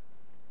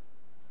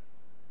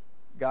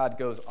 God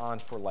goes on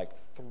for like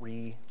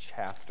 3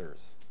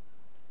 chapters.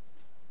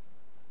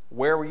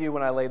 Where were you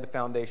when I laid the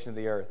foundation of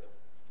the earth?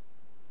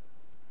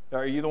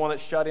 Are you the one that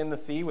shut in the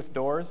sea with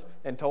doors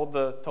and told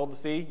the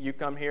sea, you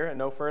come here and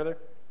no further?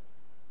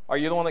 Are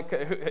you the one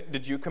that,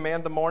 did you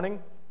command the morning?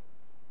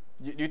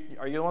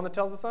 Are you the one that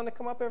tells the sun to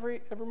come up every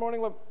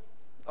morning?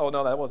 Oh,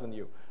 no, that wasn't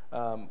you.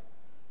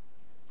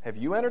 Have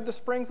you entered the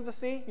springs of the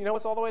sea? You know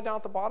what's all the way down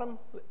at the bottom?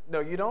 No,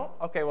 you don't?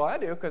 Okay, well, I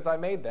do because I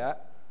made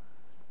that.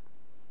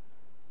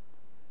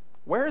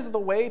 Where is the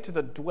way to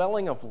the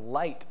dwelling of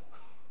light?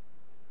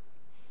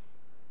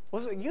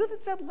 Was it you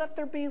that said, let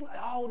there be light?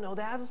 Oh, no,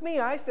 that was me.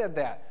 I said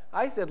that.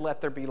 I said, let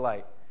there be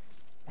light.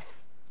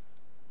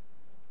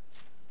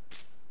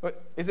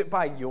 Is it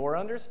by your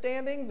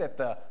understanding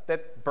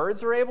that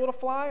birds are able to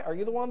fly? Are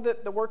you the one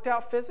that worked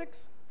out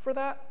physics for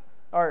that?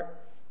 Or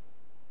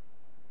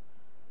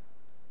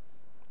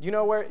you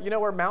know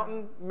where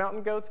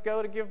mountain goats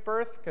go to give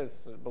birth?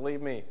 Because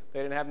believe me,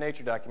 they didn't have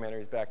nature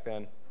documentaries back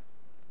then.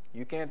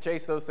 You can't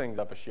chase those things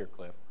up a sheer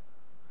cliff.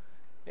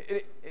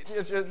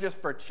 It's just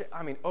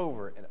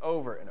over and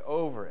over and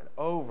over and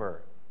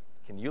over.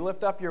 Can you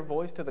lift up your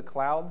voice to the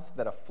clouds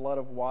that a flood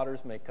of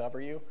waters may cover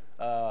you?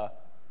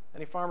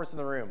 Any farmers in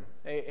the room?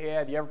 Hey,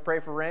 Ed, you ever pray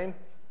for rain?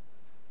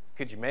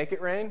 Could you make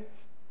it rain?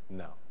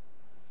 No.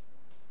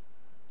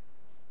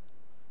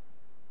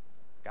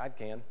 God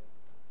can.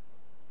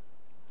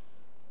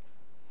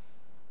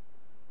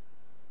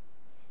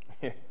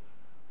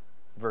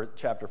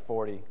 Chapter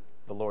 40,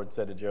 the Lord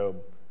said to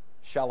Job,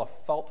 "Shall a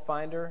fault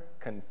finder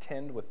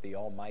contend with the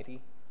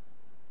Almighty?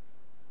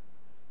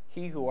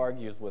 He who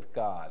argues with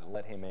God,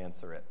 let him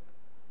answer it."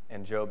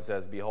 And Job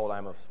says, "Behold, I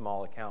am of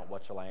small account.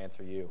 What shall I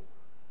answer you?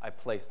 I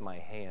placed my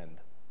hand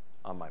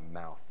on my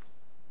mouth."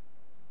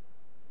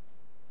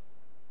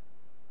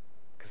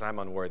 Because I'm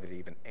unworthy to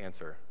even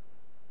answer.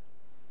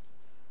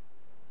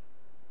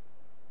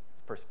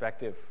 It's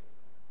perspective.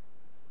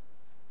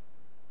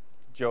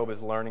 Job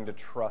is learning to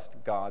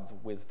trust God's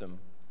wisdom.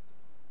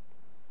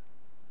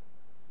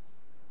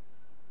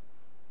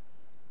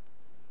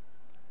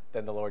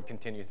 Then the Lord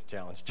continues to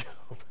challenge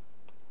Job.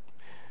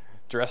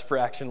 "Dress for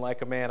action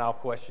like a man, I'll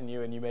question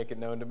you and you make it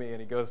known to me."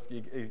 And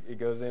he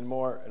goes in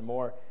more and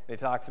more. And he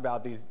talks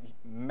about these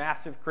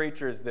massive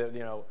creatures that,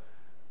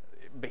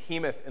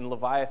 Behemoth and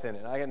Leviathan.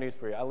 And I got news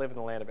for you. I live in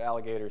the land of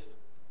alligators.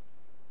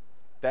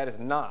 That is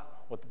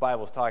not what the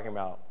Bible is talking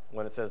about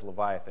when it says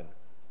Leviathan.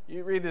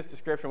 You read this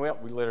description. We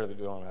literally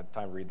don't have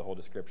time to read the whole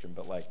description,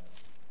 but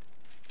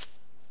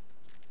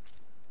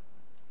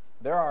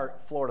there are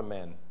Florida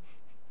men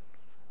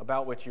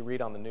about which you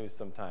read on the news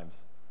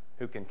sometimes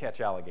who can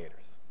catch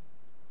alligators.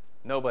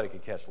 Nobody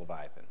could catch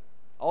Leviathan.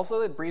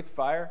 Also, it breathes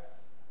fire,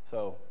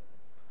 so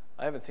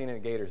I haven't seen any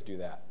gators do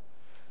that.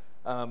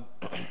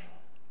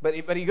 But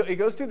he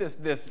goes through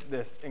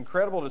this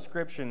incredible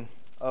description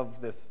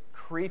of this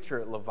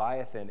creature,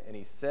 Leviathan, and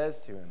he says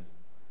to him,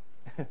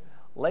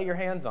 "Lay your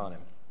hands on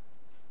him.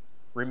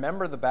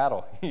 Remember the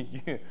battle.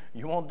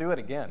 You won't do it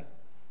again."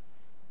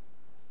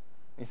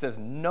 He says,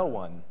 "No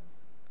one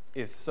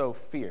is so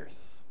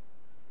fierce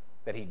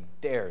that he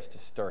dares to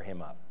stir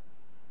him up.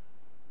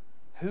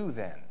 Who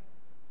then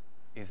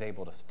is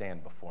able to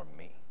stand before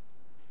me?"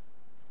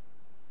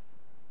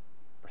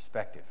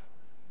 Perspective.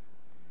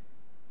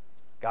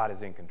 God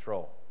is in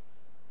control.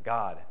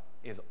 God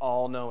is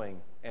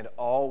all-knowing and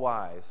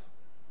all-wise.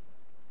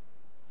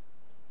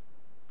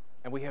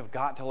 And we have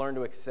got to learn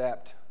to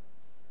accept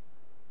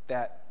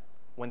that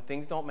when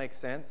things don't make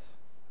sense,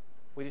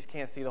 we just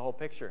can't see the whole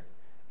picture.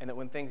 And that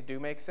when things do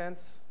make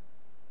sense,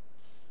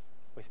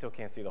 we still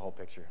can't see the whole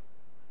picture.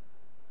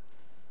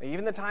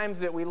 Even the times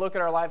that we look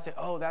at our lives and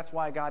say, "Oh, that's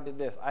why God did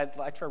this." I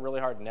try really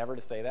hard never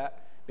to say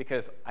that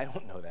because I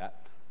don't know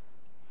that.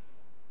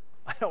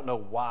 I don't know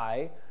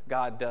why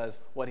God does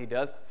what he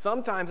does.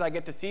 Sometimes I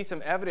get to see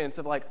some evidence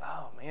of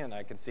 "Oh man,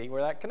 I can see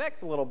where that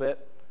connects a little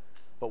bit."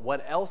 But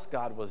what else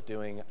God was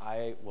doing,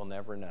 I will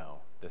never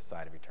know this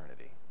side of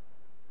eternity.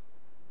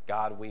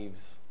 God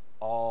weaves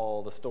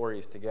all the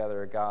stories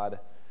together. God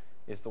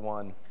is the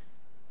one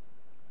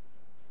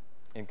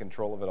in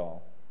control of it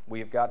all.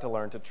 We've got to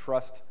learn to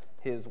trust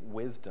his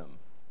wisdom.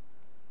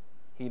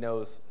 He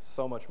knows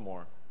so much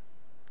more.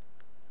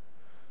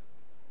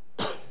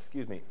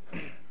 Excuse me.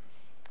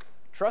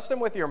 Trust him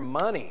with your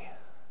money.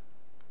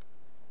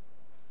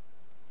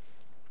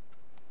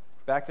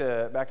 Back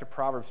to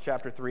Proverbs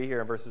chapter 3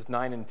 here in verses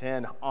 9 and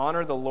 10.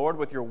 "Honor the Lord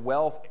with your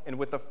wealth and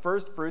with the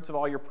first fruits of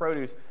all your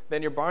produce.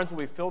 Then your barns will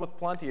be filled with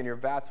plenty and your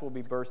vats will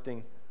be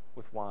bursting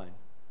with wine."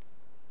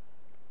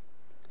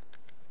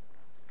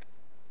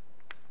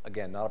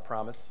 Again, not a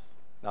promise,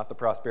 not the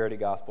prosperity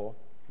gospel,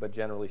 but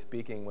generally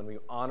speaking, when we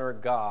honor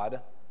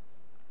God,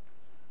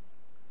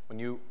 when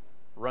you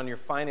run your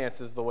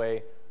finances the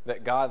way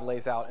that God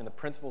lays out in the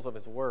principles of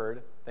his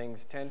word,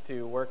 things tend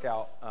to work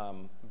out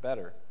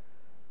better.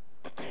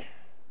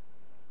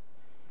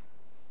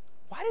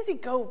 Why does he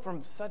go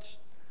from such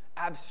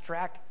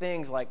abstract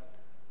things like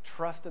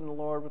trust in the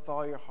Lord with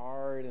all your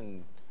heart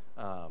and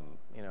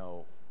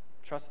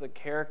trust the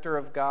character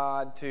of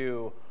God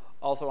to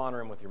also honor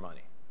him with your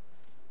money?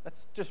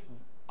 That's just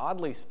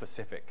oddly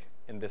specific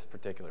in this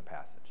particular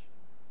passage.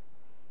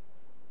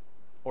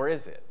 Or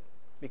is it?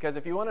 Because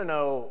if you want to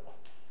know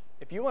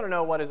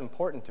what is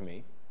important to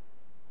me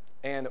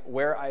and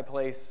where I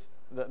place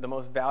the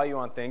most value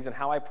on things and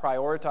how I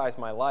prioritize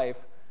my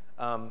life,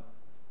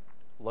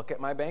 look at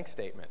my bank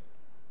statement.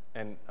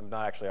 And I'm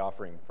not actually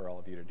offering for all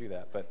of you to do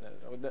that, but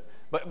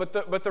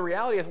the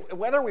reality is,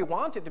 whether we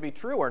want it to be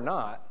true or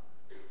not,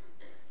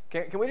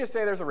 can we just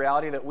say there's a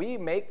reality that we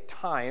make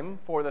time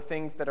for the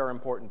things that are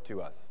important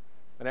to us?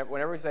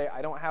 Whenever we say,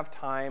 "I don't have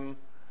time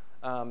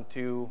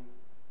to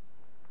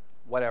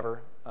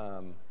whatever,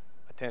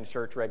 attend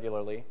church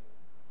regularly,"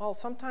 well,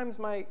 sometimes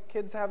my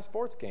kids have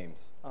sports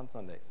games on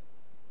Sundays.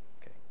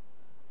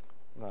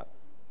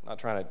 not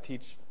trying to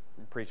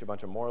preach a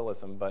bunch of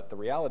moralism, but the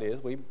reality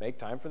is we make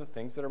time for the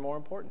things that are more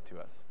important to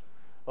us.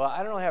 Well,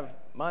 I don't have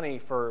money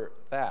for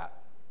that.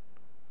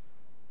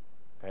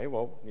 Okay,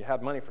 well, you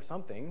have money for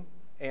something,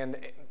 and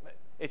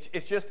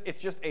it's just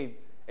a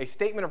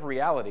statement of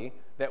reality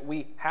that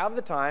we have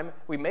the time,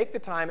 we make the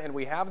time, and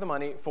we have the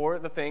money for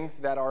the things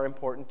that are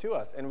important to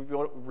us. And we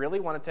really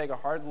want to take a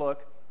hard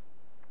look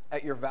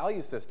at your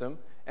value system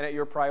and at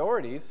your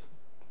priorities.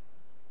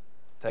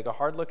 Take a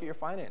hard look at your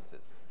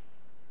finances.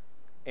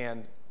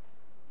 And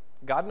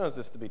God knows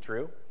this to be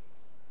true.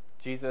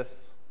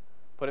 Jesus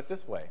put it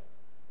this way: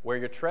 where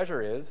your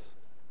treasure is,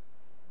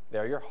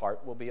 there your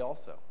heart will be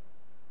also.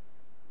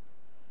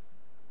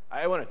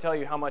 I want to tell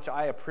you how much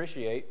I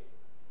appreciate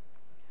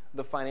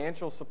the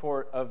financial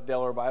support of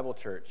Delaware Bible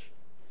Church.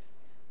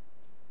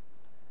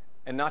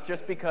 And not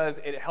just because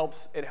it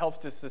helps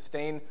to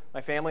sustain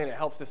my family and it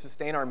helps to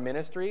sustain our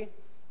ministry,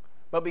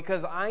 but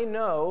because I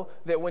know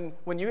that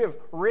when you have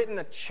written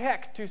a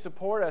check to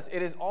support us,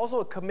 it is also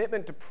a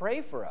commitment to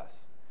pray for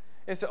us.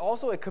 It's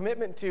also a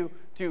commitment to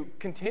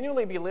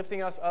continually be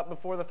lifting us up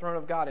before the throne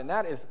of God, and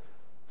that is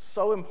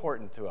so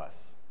important to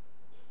us.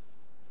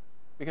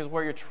 Because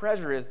where your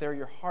treasure is, there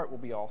your heart will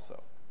be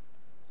also.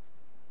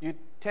 You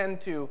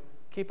tend to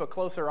keep a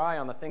closer eye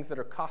on the things that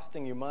are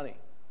costing you money.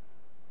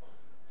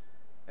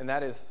 And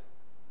that is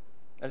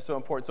so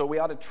important. So we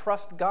ought to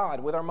trust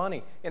God with our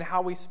money in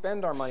how we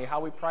spend our money,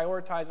 how we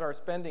prioritize our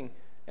spending,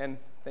 and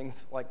things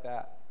like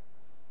that.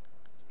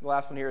 The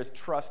last one here is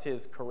trust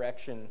his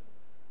correction,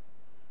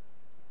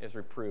 his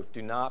reproof.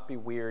 Do not be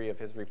weary of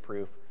his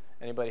reproof.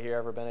 Anybody here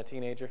ever been a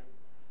teenager?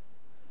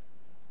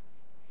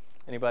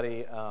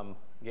 Anybody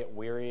get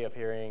weary of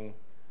hearing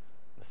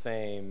the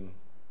same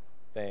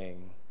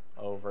thing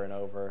over and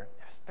over,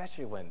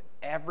 especially when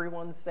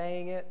everyone's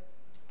saying it?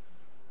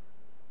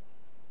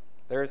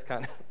 There's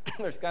kind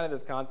of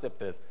this concept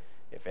that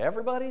if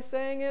everybody's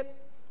saying it,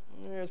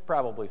 there's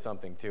probably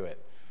something to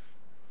it.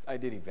 I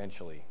did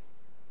eventually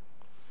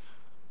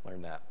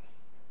learn that.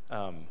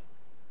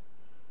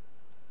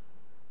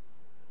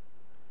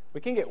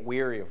 We can get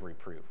weary of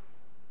reproof,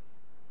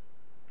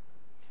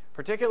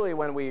 particularly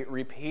when we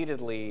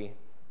repeatedly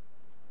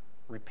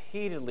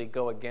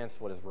go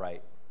against what is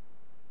right.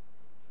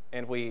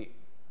 And we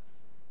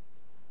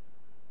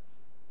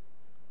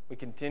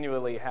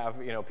continually have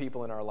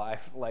people in our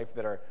life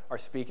that are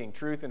speaking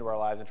truth into our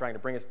lives and trying to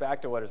bring us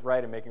back to what is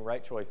right and making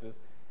right choices,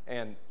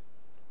 and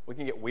we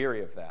can get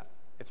weary of that.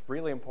 It's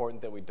really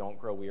important that we don't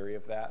grow weary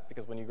of that,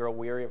 because when you grow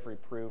weary of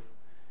reproof,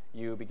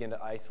 you begin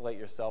to isolate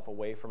yourself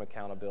away from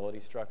accountability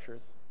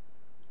structures.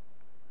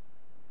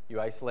 You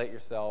isolate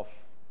yourself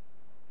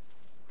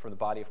from the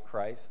body of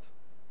Christ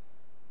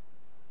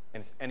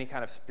and any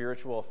kind of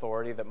spiritual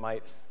authority that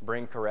might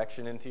bring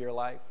correction into your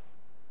life.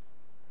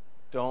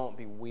 Don't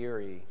be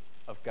weary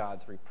of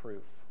God's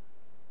reproof.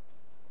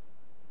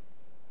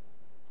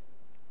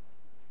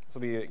 This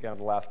will be kind of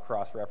the last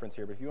cross-reference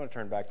here, but if you want to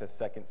turn back to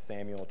 2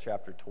 Samuel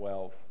chapter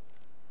 12,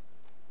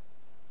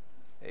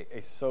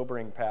 a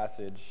sobering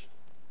passage.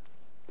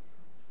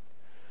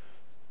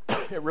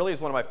 It really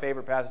is one of my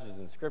favorite passages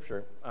in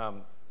Scripture.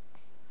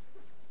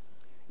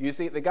 You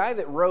see, the guy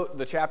that wrote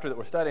the chapter that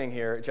we're studying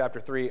here,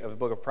 chapter 3 of the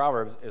book of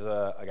Proverbs, is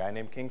a guy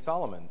named King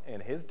Solomon,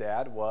 and his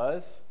dad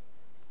was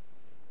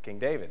King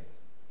David,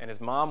 and his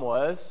mom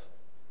was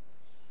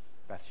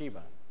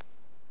Bathsheba.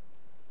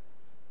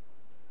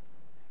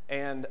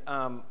 And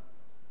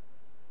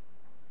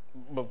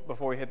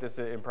before we hit this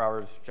in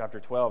Proverbs chapter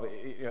 12,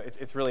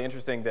 it's really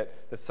interesting that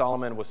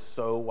Solomon was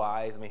so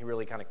wise. I mean, he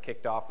really kind of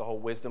kicked off the whole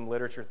wisdom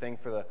literature thing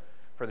for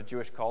the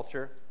Jewish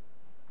culture.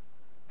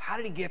 How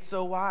did he get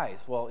so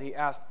wise? Well, he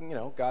asked,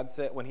 God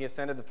said, when he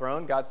ascended the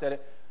throne, God said,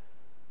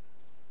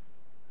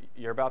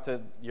 you're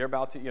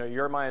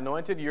my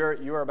anointed,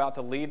 you are about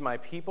to lead my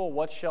people.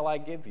 What shall I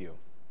give you?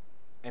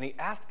 And he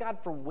asked God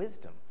for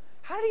wisdom.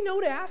 How did he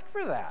know to ask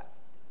for that?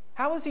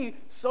 How was he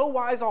so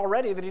wise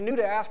already that he knew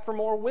to ask for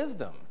more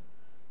wisdom?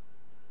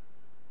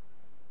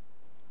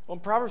 Well, in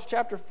Proverbs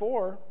chapter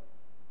 4,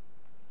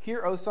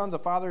 hear, O sons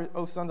of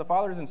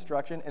fathers'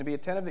 instruction, and be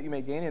attentive that you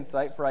may gain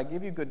insight, for I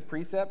give you good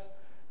precepts.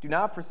 Do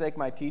not forsake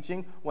my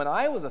teaching. When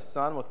I was a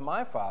son with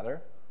my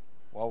father,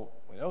 well,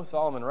 we know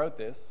Solomon wrote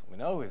this. We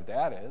know who his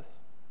dad is.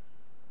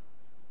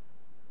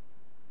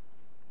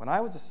 When I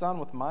was a son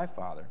with my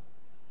father,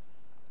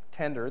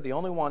 tender, the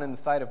only one in the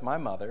sight of my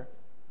mother,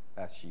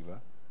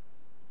 Bathsheba,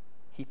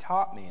 he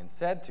taught me and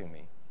said to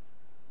me,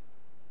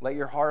 let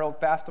your heart hold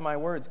fast to my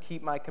words,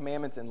 keep my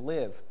commandments and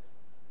live.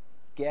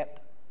 Get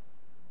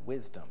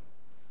wisdom.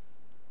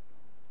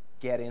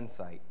 Get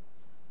insight.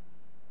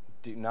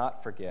 Do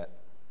not forget.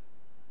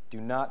 Do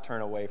not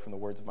turn away from the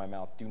words of my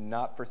mouth. Do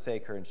not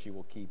forsake her, and she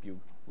will keep you.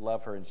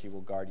 Love her, and she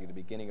will guard you. The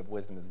beginning of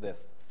wisdom is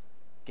this: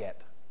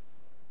 get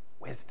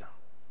wisdom.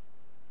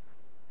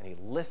 And he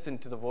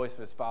listened to the voice of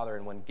his father,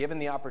 and when given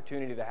the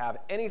opportunity to have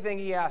anything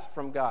he asked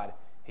from God,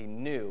 he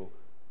knew,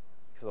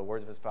 because of the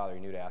words of his father, he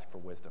knew to ask for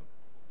wisdom.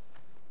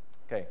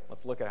 Okay,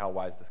 let's look at how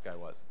wise this guy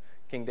was.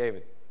 King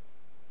David.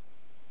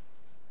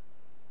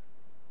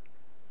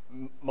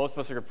 Most of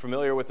us are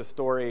familiar with the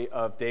story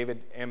of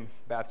David and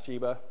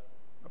Bathsheba.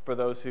 For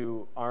those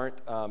who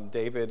aren't,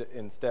 David,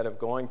 instead of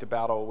going to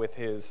battle with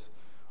his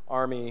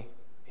army,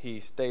 he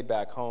stayed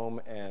back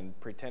home and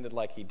pretended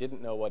like he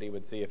didn't know what he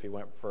would see if he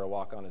went for a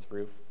walk on his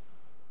roof.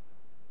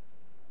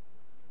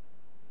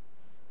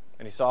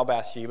 And he saw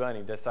Bathsheba, and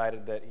he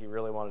decided that he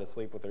really wanted to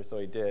sleep with her, so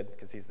he did,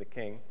 because he's the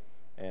king.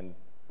 And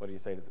what can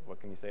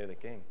you say to the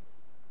king?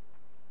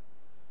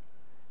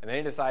 And then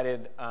he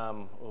decided,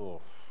 all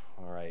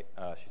right,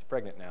 she's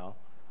pregnant now.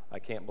 I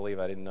can't believe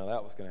I didn't know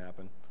that was going to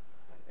happen.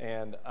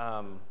 And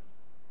all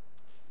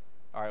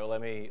right, well,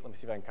 let me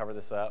see if I can cover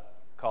this up.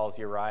 Calls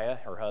Uriah,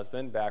 her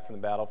husband, back from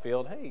the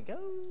battlefield. Hey,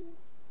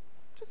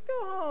 just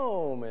go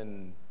home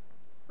and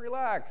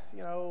relax.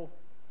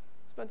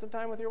 Spend some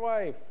time with your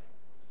wife.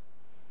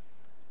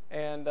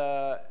 And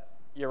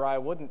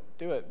Uriah wouldn't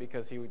do it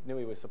because he knew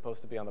he was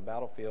supposed to be on the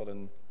battlefield.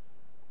 And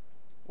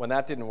when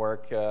that didn't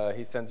work,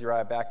 he sends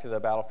Uriah back to the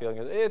battlefield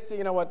and goes,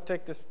 you know what,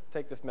 take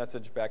this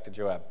message back to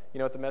Joab. You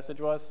know what the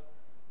message was?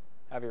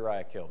 Have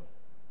Uriah killed.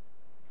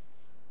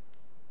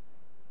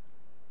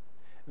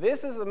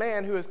 This is the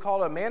man who is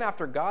called a man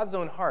after God's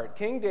own heart.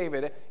 King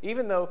David,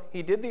 even though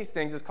he did these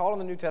things, is called in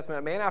the New Testament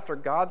a man after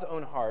God's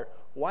own heart.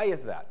 Why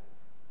is that?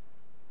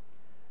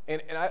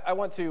 And I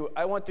want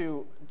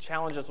to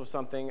challenge us with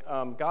something.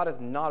 God is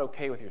not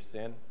okay with your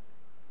sin.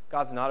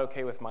 God's not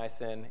okay with my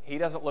sin. He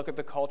doesn't look at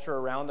the culture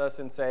around us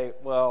and say,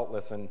 well,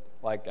 listen,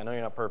 I know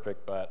you're not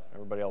perfect, but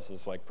everybody else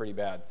is pretty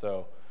bad,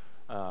 so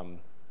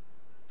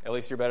at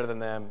least you're better than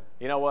them.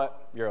 You know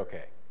what? You're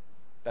okay.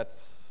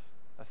 That's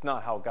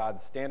not how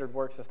God's standard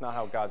works. That's not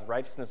how God's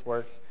righteousness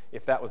works.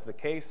 If that was the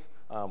case,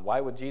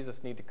 why would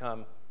Jesus need to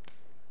come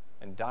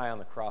and die on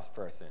the cross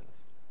for our sins?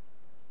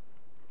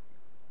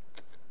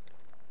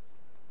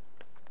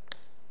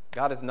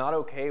 God is not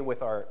okay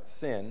with our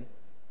sin,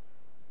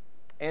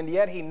 and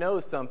yet he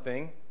knows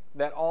something,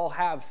 that all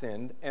have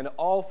sinned and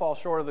all fall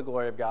short of the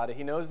glory of God.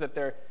 He knows that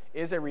there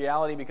is a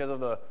reality because of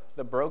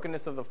the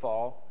brokenness of the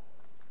fall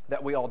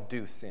that we all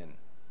do sin.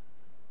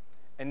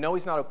 And no,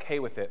 he's not okay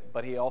with it,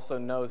 but he also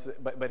knows,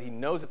 but he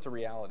knows it's a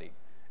reality.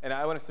 And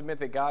I want to submit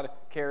that God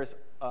cares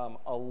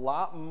a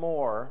lot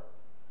more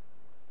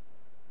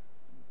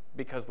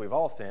because we've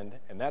all sinned,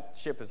 and that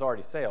ship has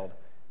already sailed.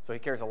 So he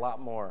cares a lot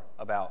more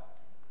about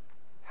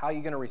how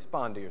you're going to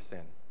respond to your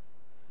sin.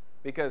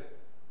 Because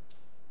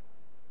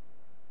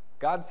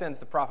God sends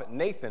the prophet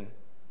Nathan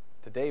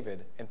to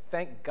David, and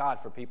thank God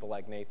for people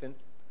like Nathan.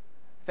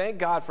 Thank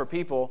God for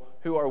people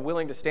who are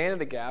willing to stand in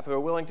the gap, who are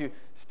willing to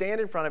stand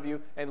in front of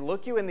you and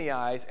look you in the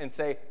eyes and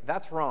say,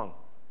 that's wrong.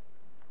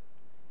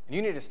 And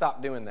you need to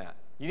stop doing that.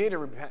 You need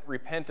to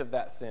repent of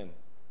that sin.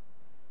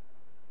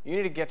 You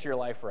need to get your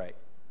life right.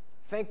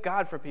 Thank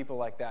God for people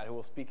like that who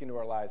will speak into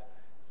our lives.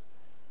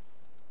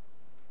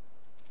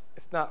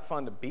 It's not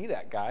fun to be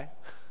that guy,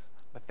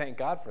 but thank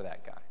God for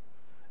that guy.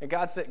 And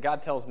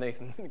God tells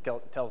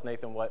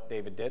Nathan what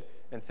David did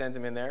and sends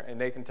him in there. And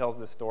Nathan tells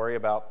this story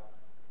about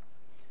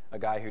a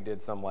guy who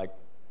did some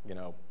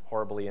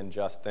horribly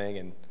unjust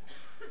thing.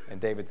 And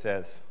David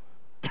says,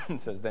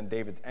 then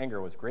David's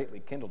anger was greatly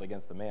kindled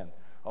against the man.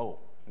 Oh,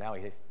 now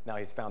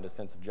he's found a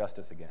sense of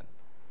justice again.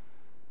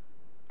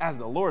 As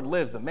the Lord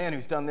lives, the man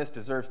who's done this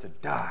deserves to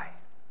die.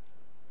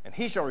 And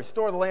he shall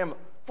restore the lamb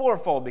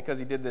fourfold because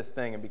he did this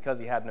thing and because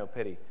he had no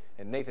pity.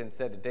 And Nathan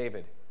said to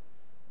David,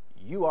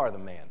 you are the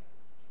man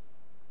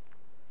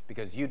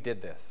because you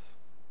did this.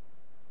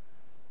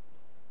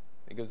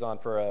 He goes on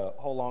for a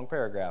whole long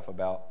paragraph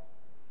about,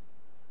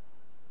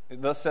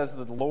 thus says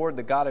the Lord,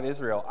 the God of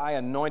Israel, I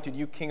anointed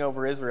you king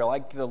over Israel. I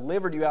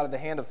delivered you out of the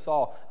hand of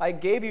Saul. I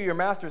gave you your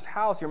master's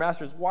house, your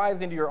master's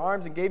wives into your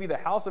arms, and gave you the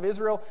house of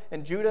Israel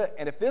and Judah.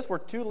 And if this were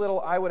too little,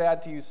 I would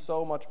add to you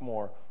so much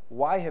more.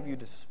 Why have you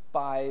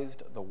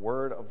despised the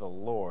word of the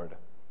Lord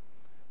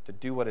to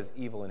do what is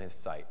evil in his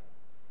sight?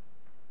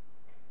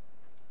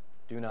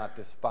 Do not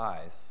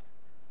despise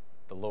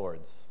the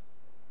Lord's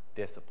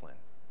discipline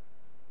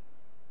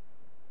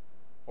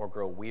or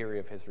grow weary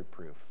of his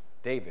reproof.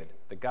 David,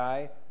 the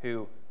guy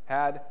who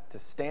had to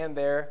stand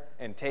there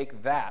and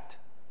take that,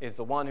 is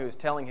the one who is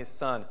telling his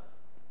son,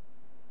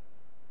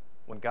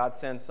 when God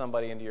sends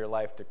somebody into your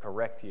life to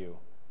correct you,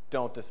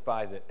 don't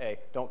despise it. Hey,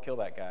 don't kill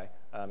that guy,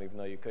 even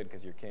though you could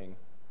because you're king.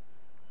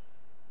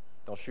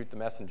 Don't shoot the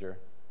messenger.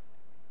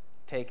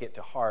 Take it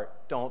to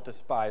heart. Don't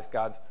despise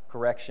God's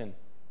correction.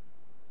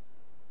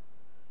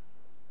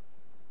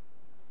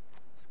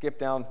 Scroll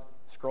down.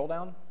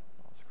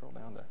 I'll scroll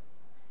down to,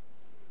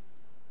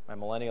 my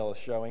millennial is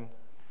showing.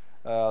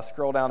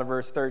 Scroll down to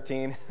verse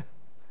 13.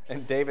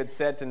 And David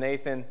said to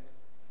Nathan,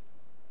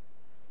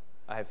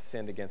 I have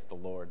sinned against the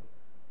Lord.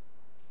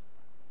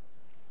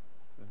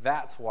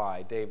 That's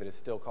why David is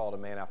still called a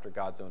man after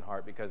God's own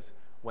heart, because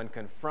when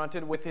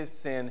confronted with his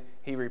sin,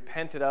 he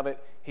repented of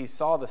it. He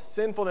saw the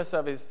sinfulness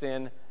of his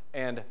sin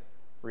and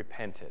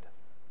repented.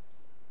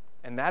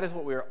 And that is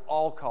what we are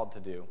all called to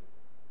do.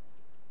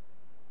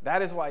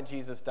 That is why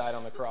Jesus died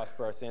on the cross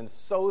for our sins,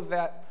 so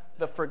that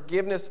the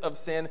forgiveness of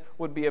sin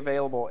would be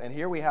available. And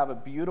here we have a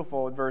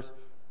beautiful verse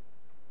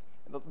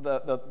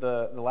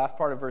the last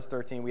part of verse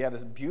 13, we have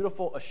this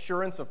beautiful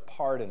assurance of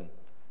pardon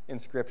in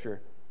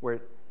Scripture,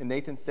 where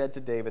Nathan said to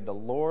David, "The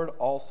Lord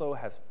also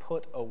has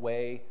put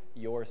away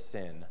your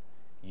sin.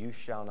 You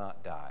shall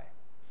not die."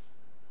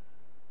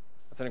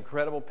 It's an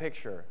incredible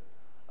picture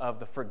of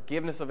the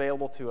forgiveness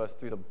available to us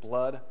through the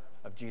blood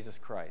of Jesus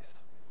Christ.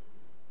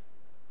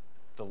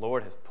 The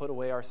Lord has put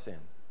away our sin.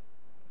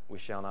 We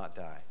shall not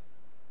die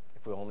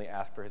if we only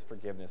ask for his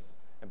forgiveness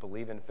and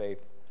believe in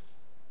faith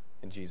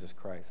in Jesus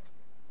Christ.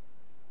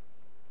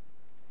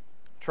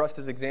 Trust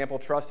his example,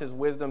 trust his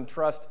wisdom,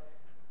 trust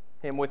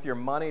him with your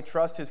money,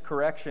 trust his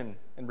correction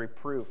and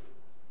reproof.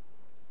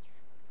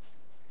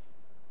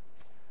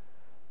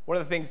 One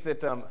of the things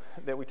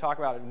that we talk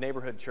about at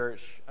Neighborhood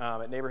Church,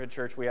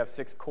 we have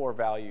 6 core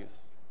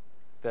values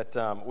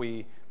that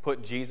we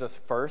put Jesus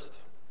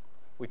first.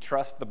 We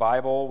trust the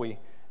Bible. We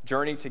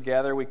journey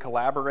together. We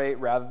collaborate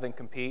rather than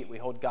compete. We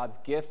hold God's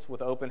gifts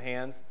with open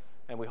hands,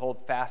 and we hold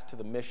fast to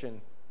the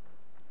mission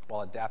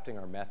while adapting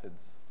our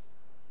methods.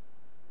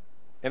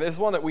 And this is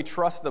one that we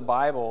trust the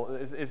Bible,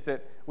 is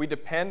that we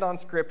depend on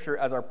Scripture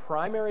as our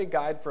primary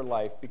guide for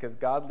life because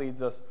God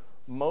leads us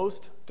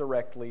most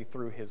directly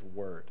through his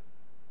word.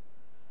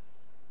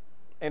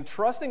 And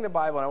trusting the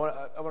Bible, and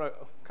I want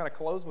to kind of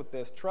close with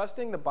this,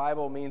 trusting the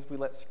Bible means we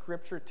let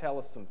Scripture tell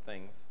us some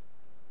things.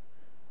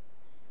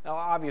 Now,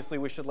 obviously,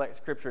 we should let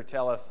Scripture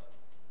tell us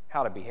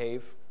how to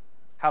behave,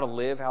 how to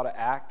live, how to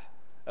act.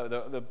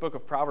 The book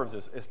of Proverbs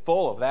is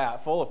full of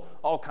that, full of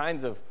all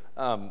kinds of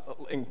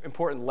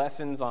important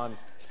lessons on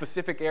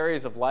specific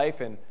areas of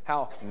life and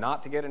how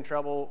not to get in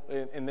trouble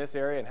in this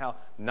area and how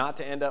not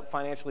to end up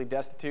financially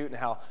destitute and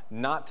how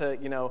not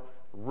to,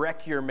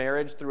 wreck your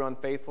marriage through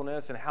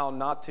unfaithfulness and how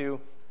not to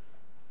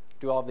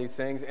do all of these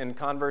things. And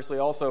conversely,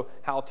 also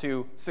how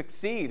to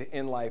succeed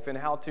in life and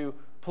how to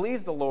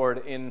please the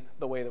Lord in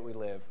the way that we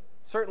live.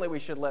 Certainly, we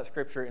should let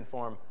Scripture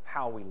inform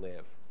how we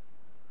live.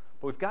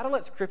 But we've got to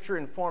let Scripture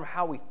inform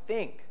how we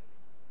think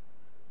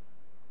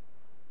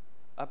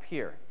up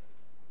here.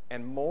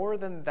 And more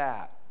than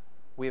that,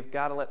 we've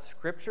got to let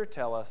Scripture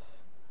tell us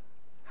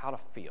how to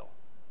feel.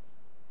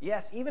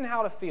 Yes, even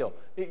how to feel.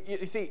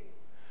 You see,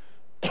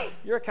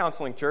 you're a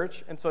counseling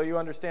church, and so you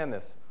understand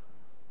this.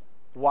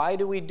 Why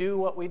do we do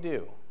what we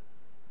do?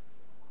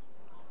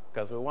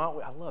 Because we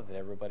want, I love that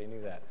everybody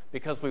knew that.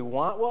 Because we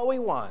want what we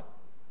want.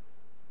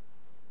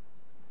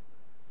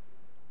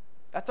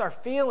 That's our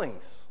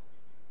feelings.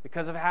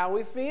 Because of how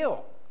we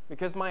feel.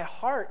 Because my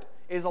heart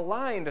is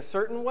aligned a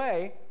certain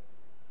way.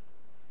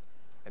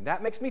 And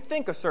that makes me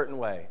think a certain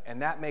way.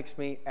 And that makes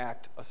me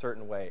act a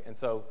certain way. And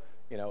so,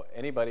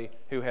 anybody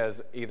who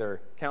has either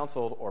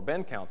counseled or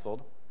been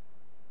counseled,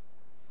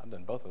 I've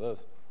done both of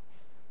those.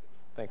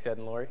 Thanks, Ed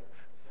and Lori.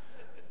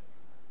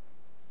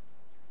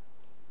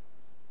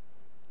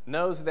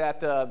 Knows that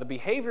the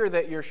behavior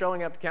that you're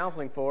showing up to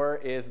counseling for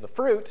is the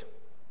fruit,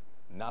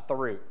 not the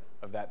root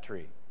of that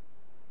tree.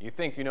 You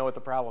think you know what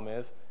the problem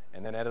is,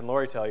 and then Ed and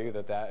Lori tell you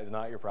that that is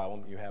not your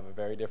problem. You have a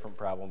very different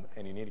problem,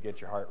 and you need to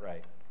get your heart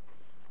right.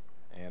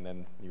 And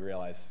then you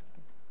realize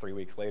 3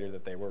 weeks later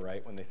that they were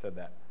right when they said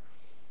that.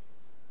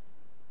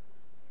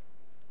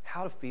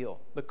 How to feel.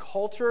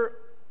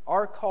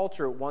 Our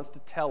culture wants to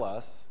tell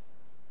us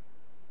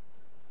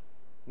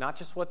not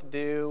just what to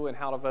do and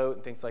how to vote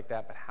and things like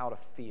that, but how to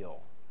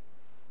feel.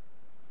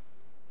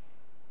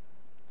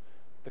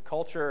 The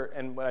culture,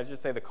 and when I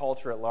just say the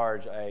culture at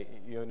large,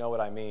 you know what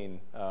I mean,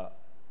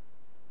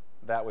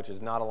 that which is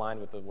not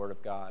aligned with the Word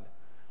of God,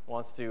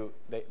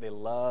 they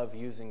love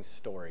using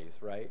stories,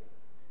 right?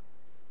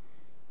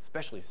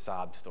 Especially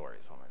sob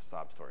stories. Oh,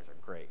 sob stories are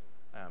great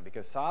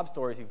because sob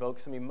stories evoke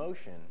some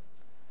emotion.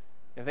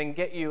 If they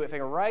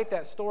can write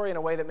that story in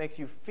a way that makes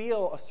you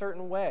feel a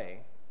certain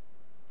way,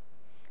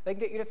 they can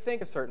get you to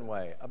think a certain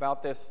way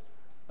about this,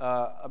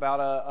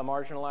 about a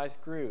marginalized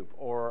group,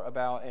 or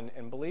about,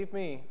 and believe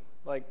me,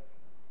 like,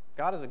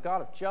 God is a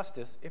God of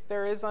justice. If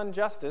there is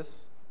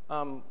injustice,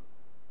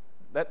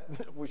 that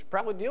we should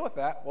probably deal with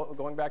that.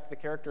 Going back to the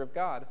character of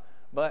God,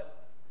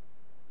 but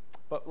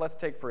let's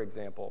take, for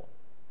example,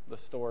 the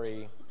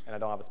story, and I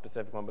don't have a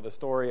specific one, but the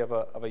story of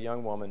a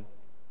young woman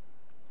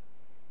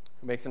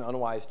who makes an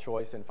unwise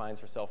choice and finds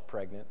herself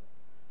pregnant.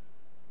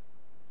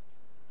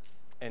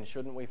 And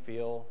shouldn't we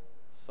feel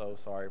so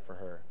sorry for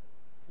her?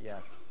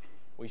 Yes,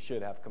 we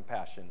should have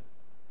compassion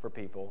for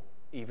people,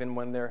 even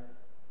when they're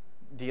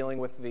dealing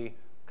with the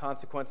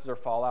consequences or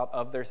fallout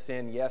of their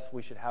sin. Yes,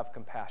 we should have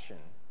compassion.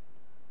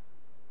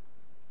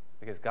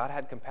 Because God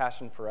had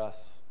compassion for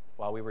us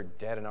while we were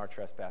dead in our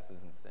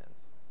trespasses and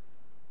sins.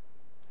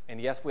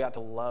 And yes, we ought to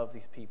love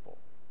these people.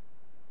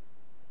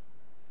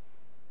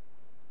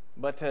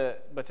 But to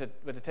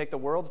take the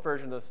world's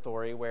version of the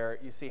story where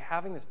you see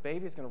having this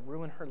baby is going to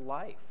ruin her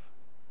life.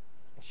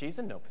 And she's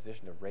in no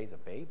position to raise a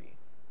baby.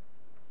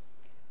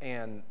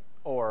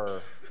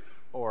 Or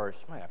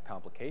she might have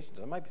complications.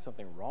 There might be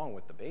something wrong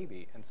with the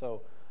baby. And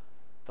so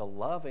the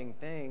loving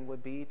thing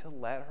would be to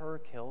let her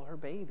kill her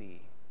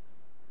baby.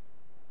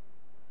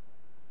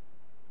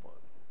 Well,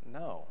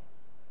 no.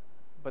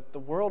 But the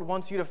world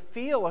wants you to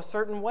feel a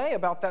certain way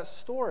about that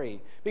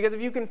story. Because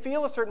if you can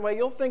feel a certain way,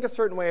 you'll think a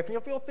certain way. If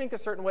you'll think a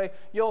certain way,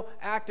 you'll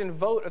act and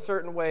vote a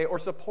certain way or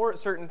support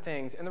certain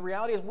things. And the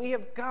reality is we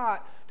have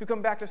got to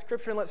come back to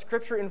Scripture and let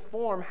Scripture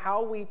inform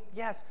how we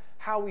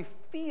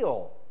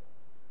feel.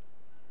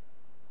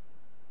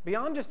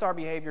 Beyond just our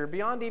behavior,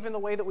 beyond even the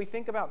way that we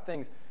think about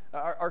things.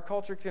 Our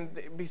culture can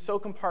be so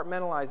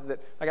compartmentalized that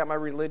I got my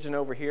religion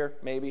over here,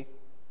 maybe.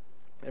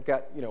 I've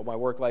got, my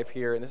work life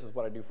here, and this is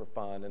what I do for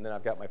fun, and then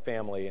I've got my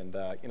family, and,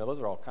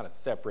 those are all kind of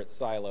separate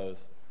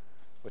silos,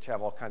 which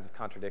have all kinds of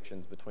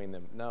contradictions between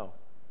them. No,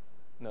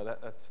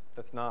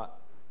 that's not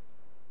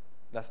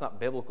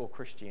biblical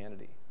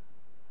Christianity.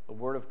 The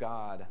Word of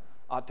God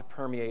ought to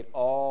permeate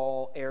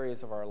all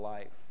areas of our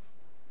life.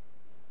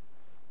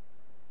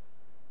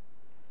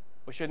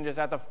 We shouldn't just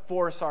have to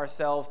force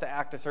ourselves to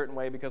act a certain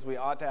way because we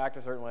ought to act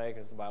a certain way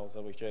because the Bible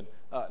said we should.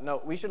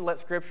 No, we should let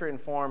Scripture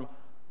inform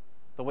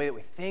the way that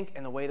we think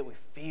and the way that we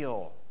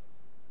feel.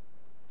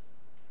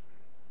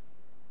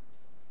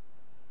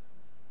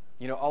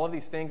 All of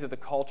these things that the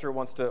culture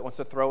wants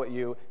to throw at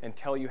you and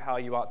tell you how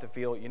you ought to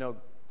feel,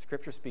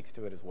 Scripture speaks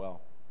to it as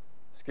well.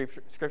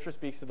 Scripture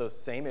speaks to those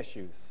same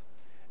issues.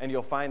 And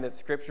you'll find that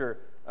Scripture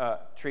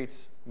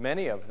treats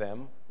many of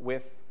them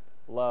with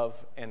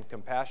love and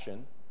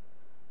compassion.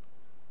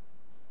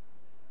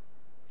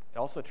 It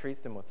also treats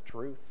them with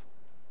truth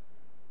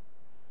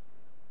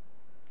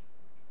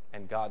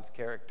and God's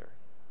character.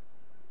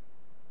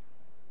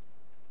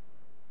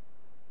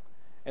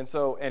 And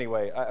so,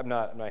 anyway, I'm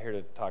not here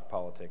to talk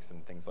politics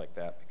and things like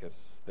that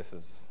because this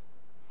is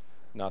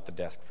not the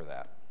desk for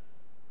that.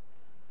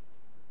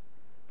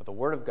 But the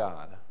Word of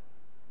God,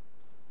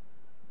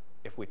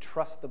 if we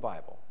trust the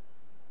Bible,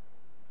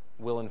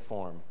 will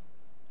inform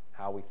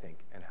how we think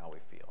and how we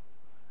feel.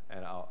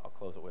 And I'll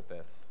close it with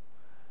this.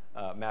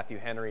 Matthew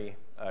Henry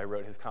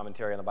wrote his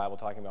commentary on the Bible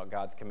talking about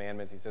God's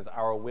commandments. He says,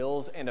 "Our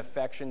wills and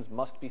affections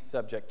must be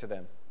subject to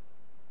them,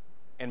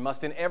 and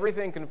must in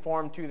everything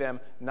conform to them,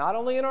 not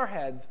only in our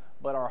heads,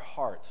 but our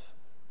hearts.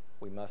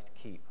 We must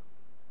keep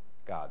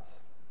God's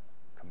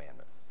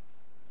commandments."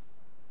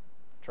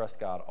 Trust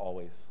God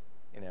always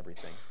in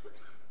everything.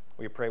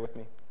 Will you pray with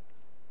me?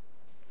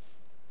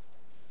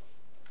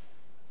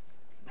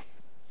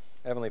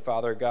 Heavenly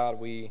Father, God,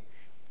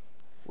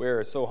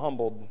 we're so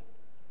humbled.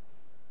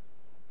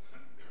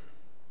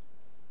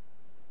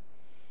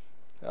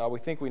 We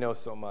think we know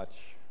so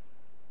much.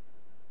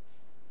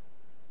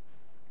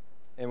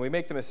 And we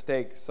make the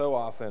mistake so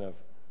often of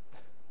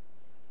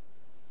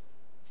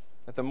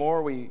that the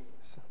more we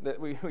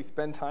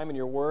spend time in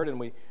your word and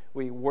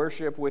we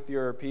worship with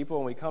your people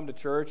and we come to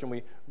church and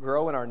we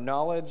grow in our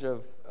knowledge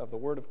of the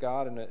word of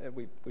God, and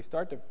we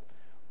start to,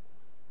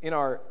 in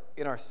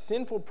our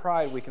sinful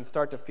pride, we can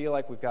start to feel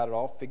like we've got it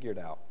all figured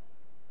out.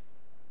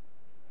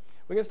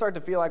 We can start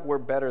to feel like we're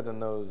better than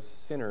those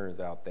sinners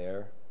out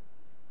there.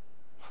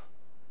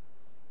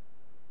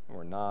 And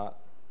we're not.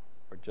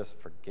 We're just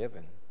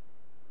forgiven.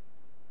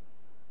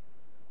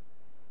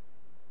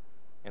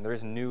 And there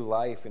is new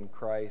life in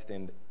Christ,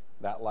 and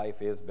that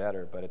life is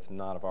better, but it's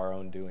not of our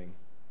own doing.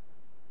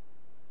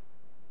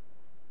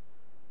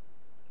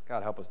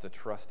 God, help us to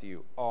trust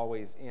you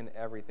always in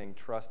everything,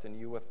 trust in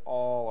you with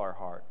all our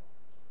heart.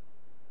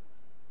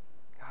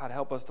 God,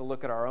 help us to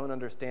look at our own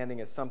understanding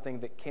as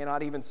something that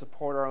cannot even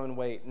support our own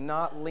weight,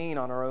 not lean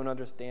on our own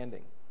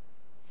understanding.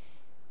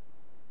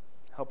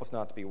 Help us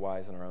not to be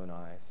wise in our own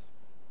eyes.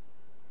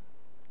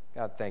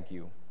 God, thank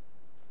you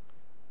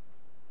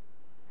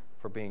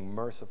for being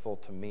merciful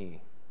to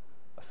me,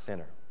 a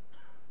sinner.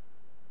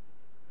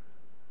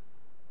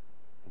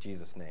 In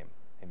Jesus' name,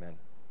 amen.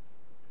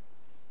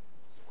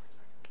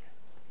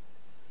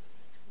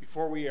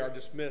 Before we are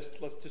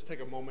dismissed, let's just take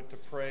a moment to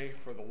pray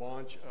for the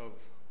launch of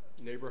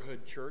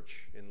Neighborhood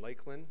Church in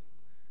Lakeland,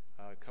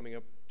 coming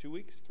up 2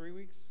 weeks, 3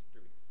 weeks?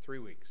 3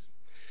 weeks.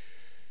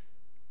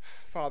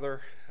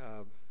 Father,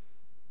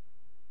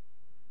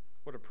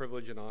 what a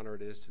privilege and honor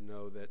it is to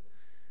know that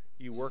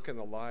you work in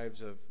the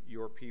lives of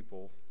your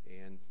people,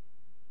 and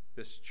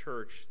this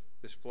church,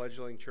 this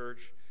fledgling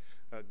church,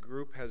 a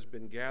group has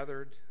been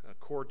gathered, a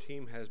core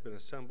team has been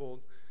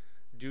assembled,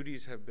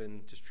 duties have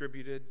been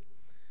distributed,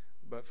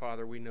 but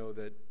Father, we know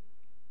that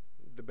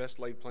the best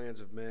laid plans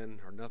of men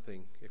are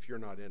nothing if you're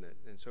not in it.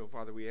 And so,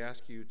 Father, we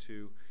ask you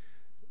to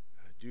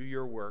do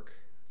your work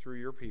through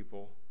your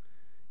people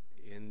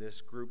in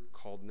this group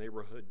called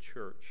Neighborhood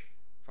Church.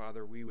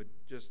 Father, we would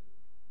just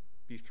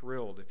be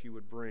thrilled if you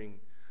would bring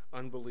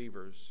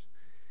unbelievers,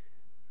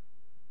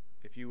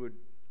 if you would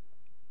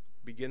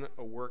begin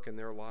a work in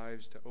their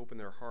lives to open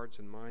their hearts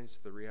and minds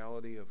to the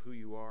reality of who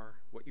you are,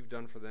 what you've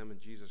done for them in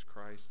Jesus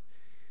Christ,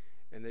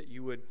 and that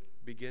you would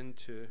begin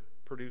to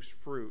produce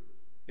fruit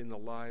in the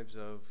lives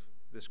of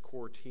this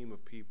core team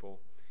of people.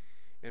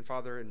 And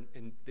Father,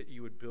 and that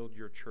you would build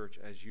your church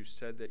as you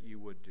said that you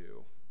would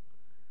do,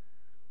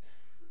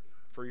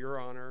 for your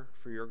honor,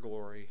 for your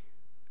glory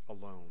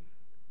alone.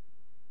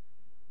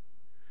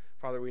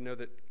 Father, we know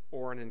that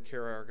Orrin and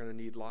Kara are going to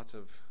need lots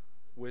of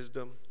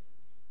wisdom,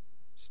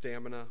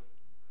 stamina,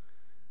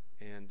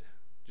 and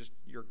just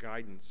your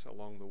guidance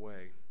along the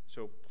way.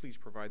 So please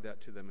provide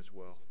that to them as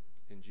well.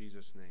 In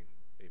Jesus' name,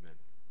 amen.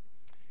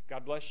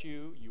 God bless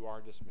you. You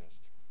are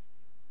dismissed.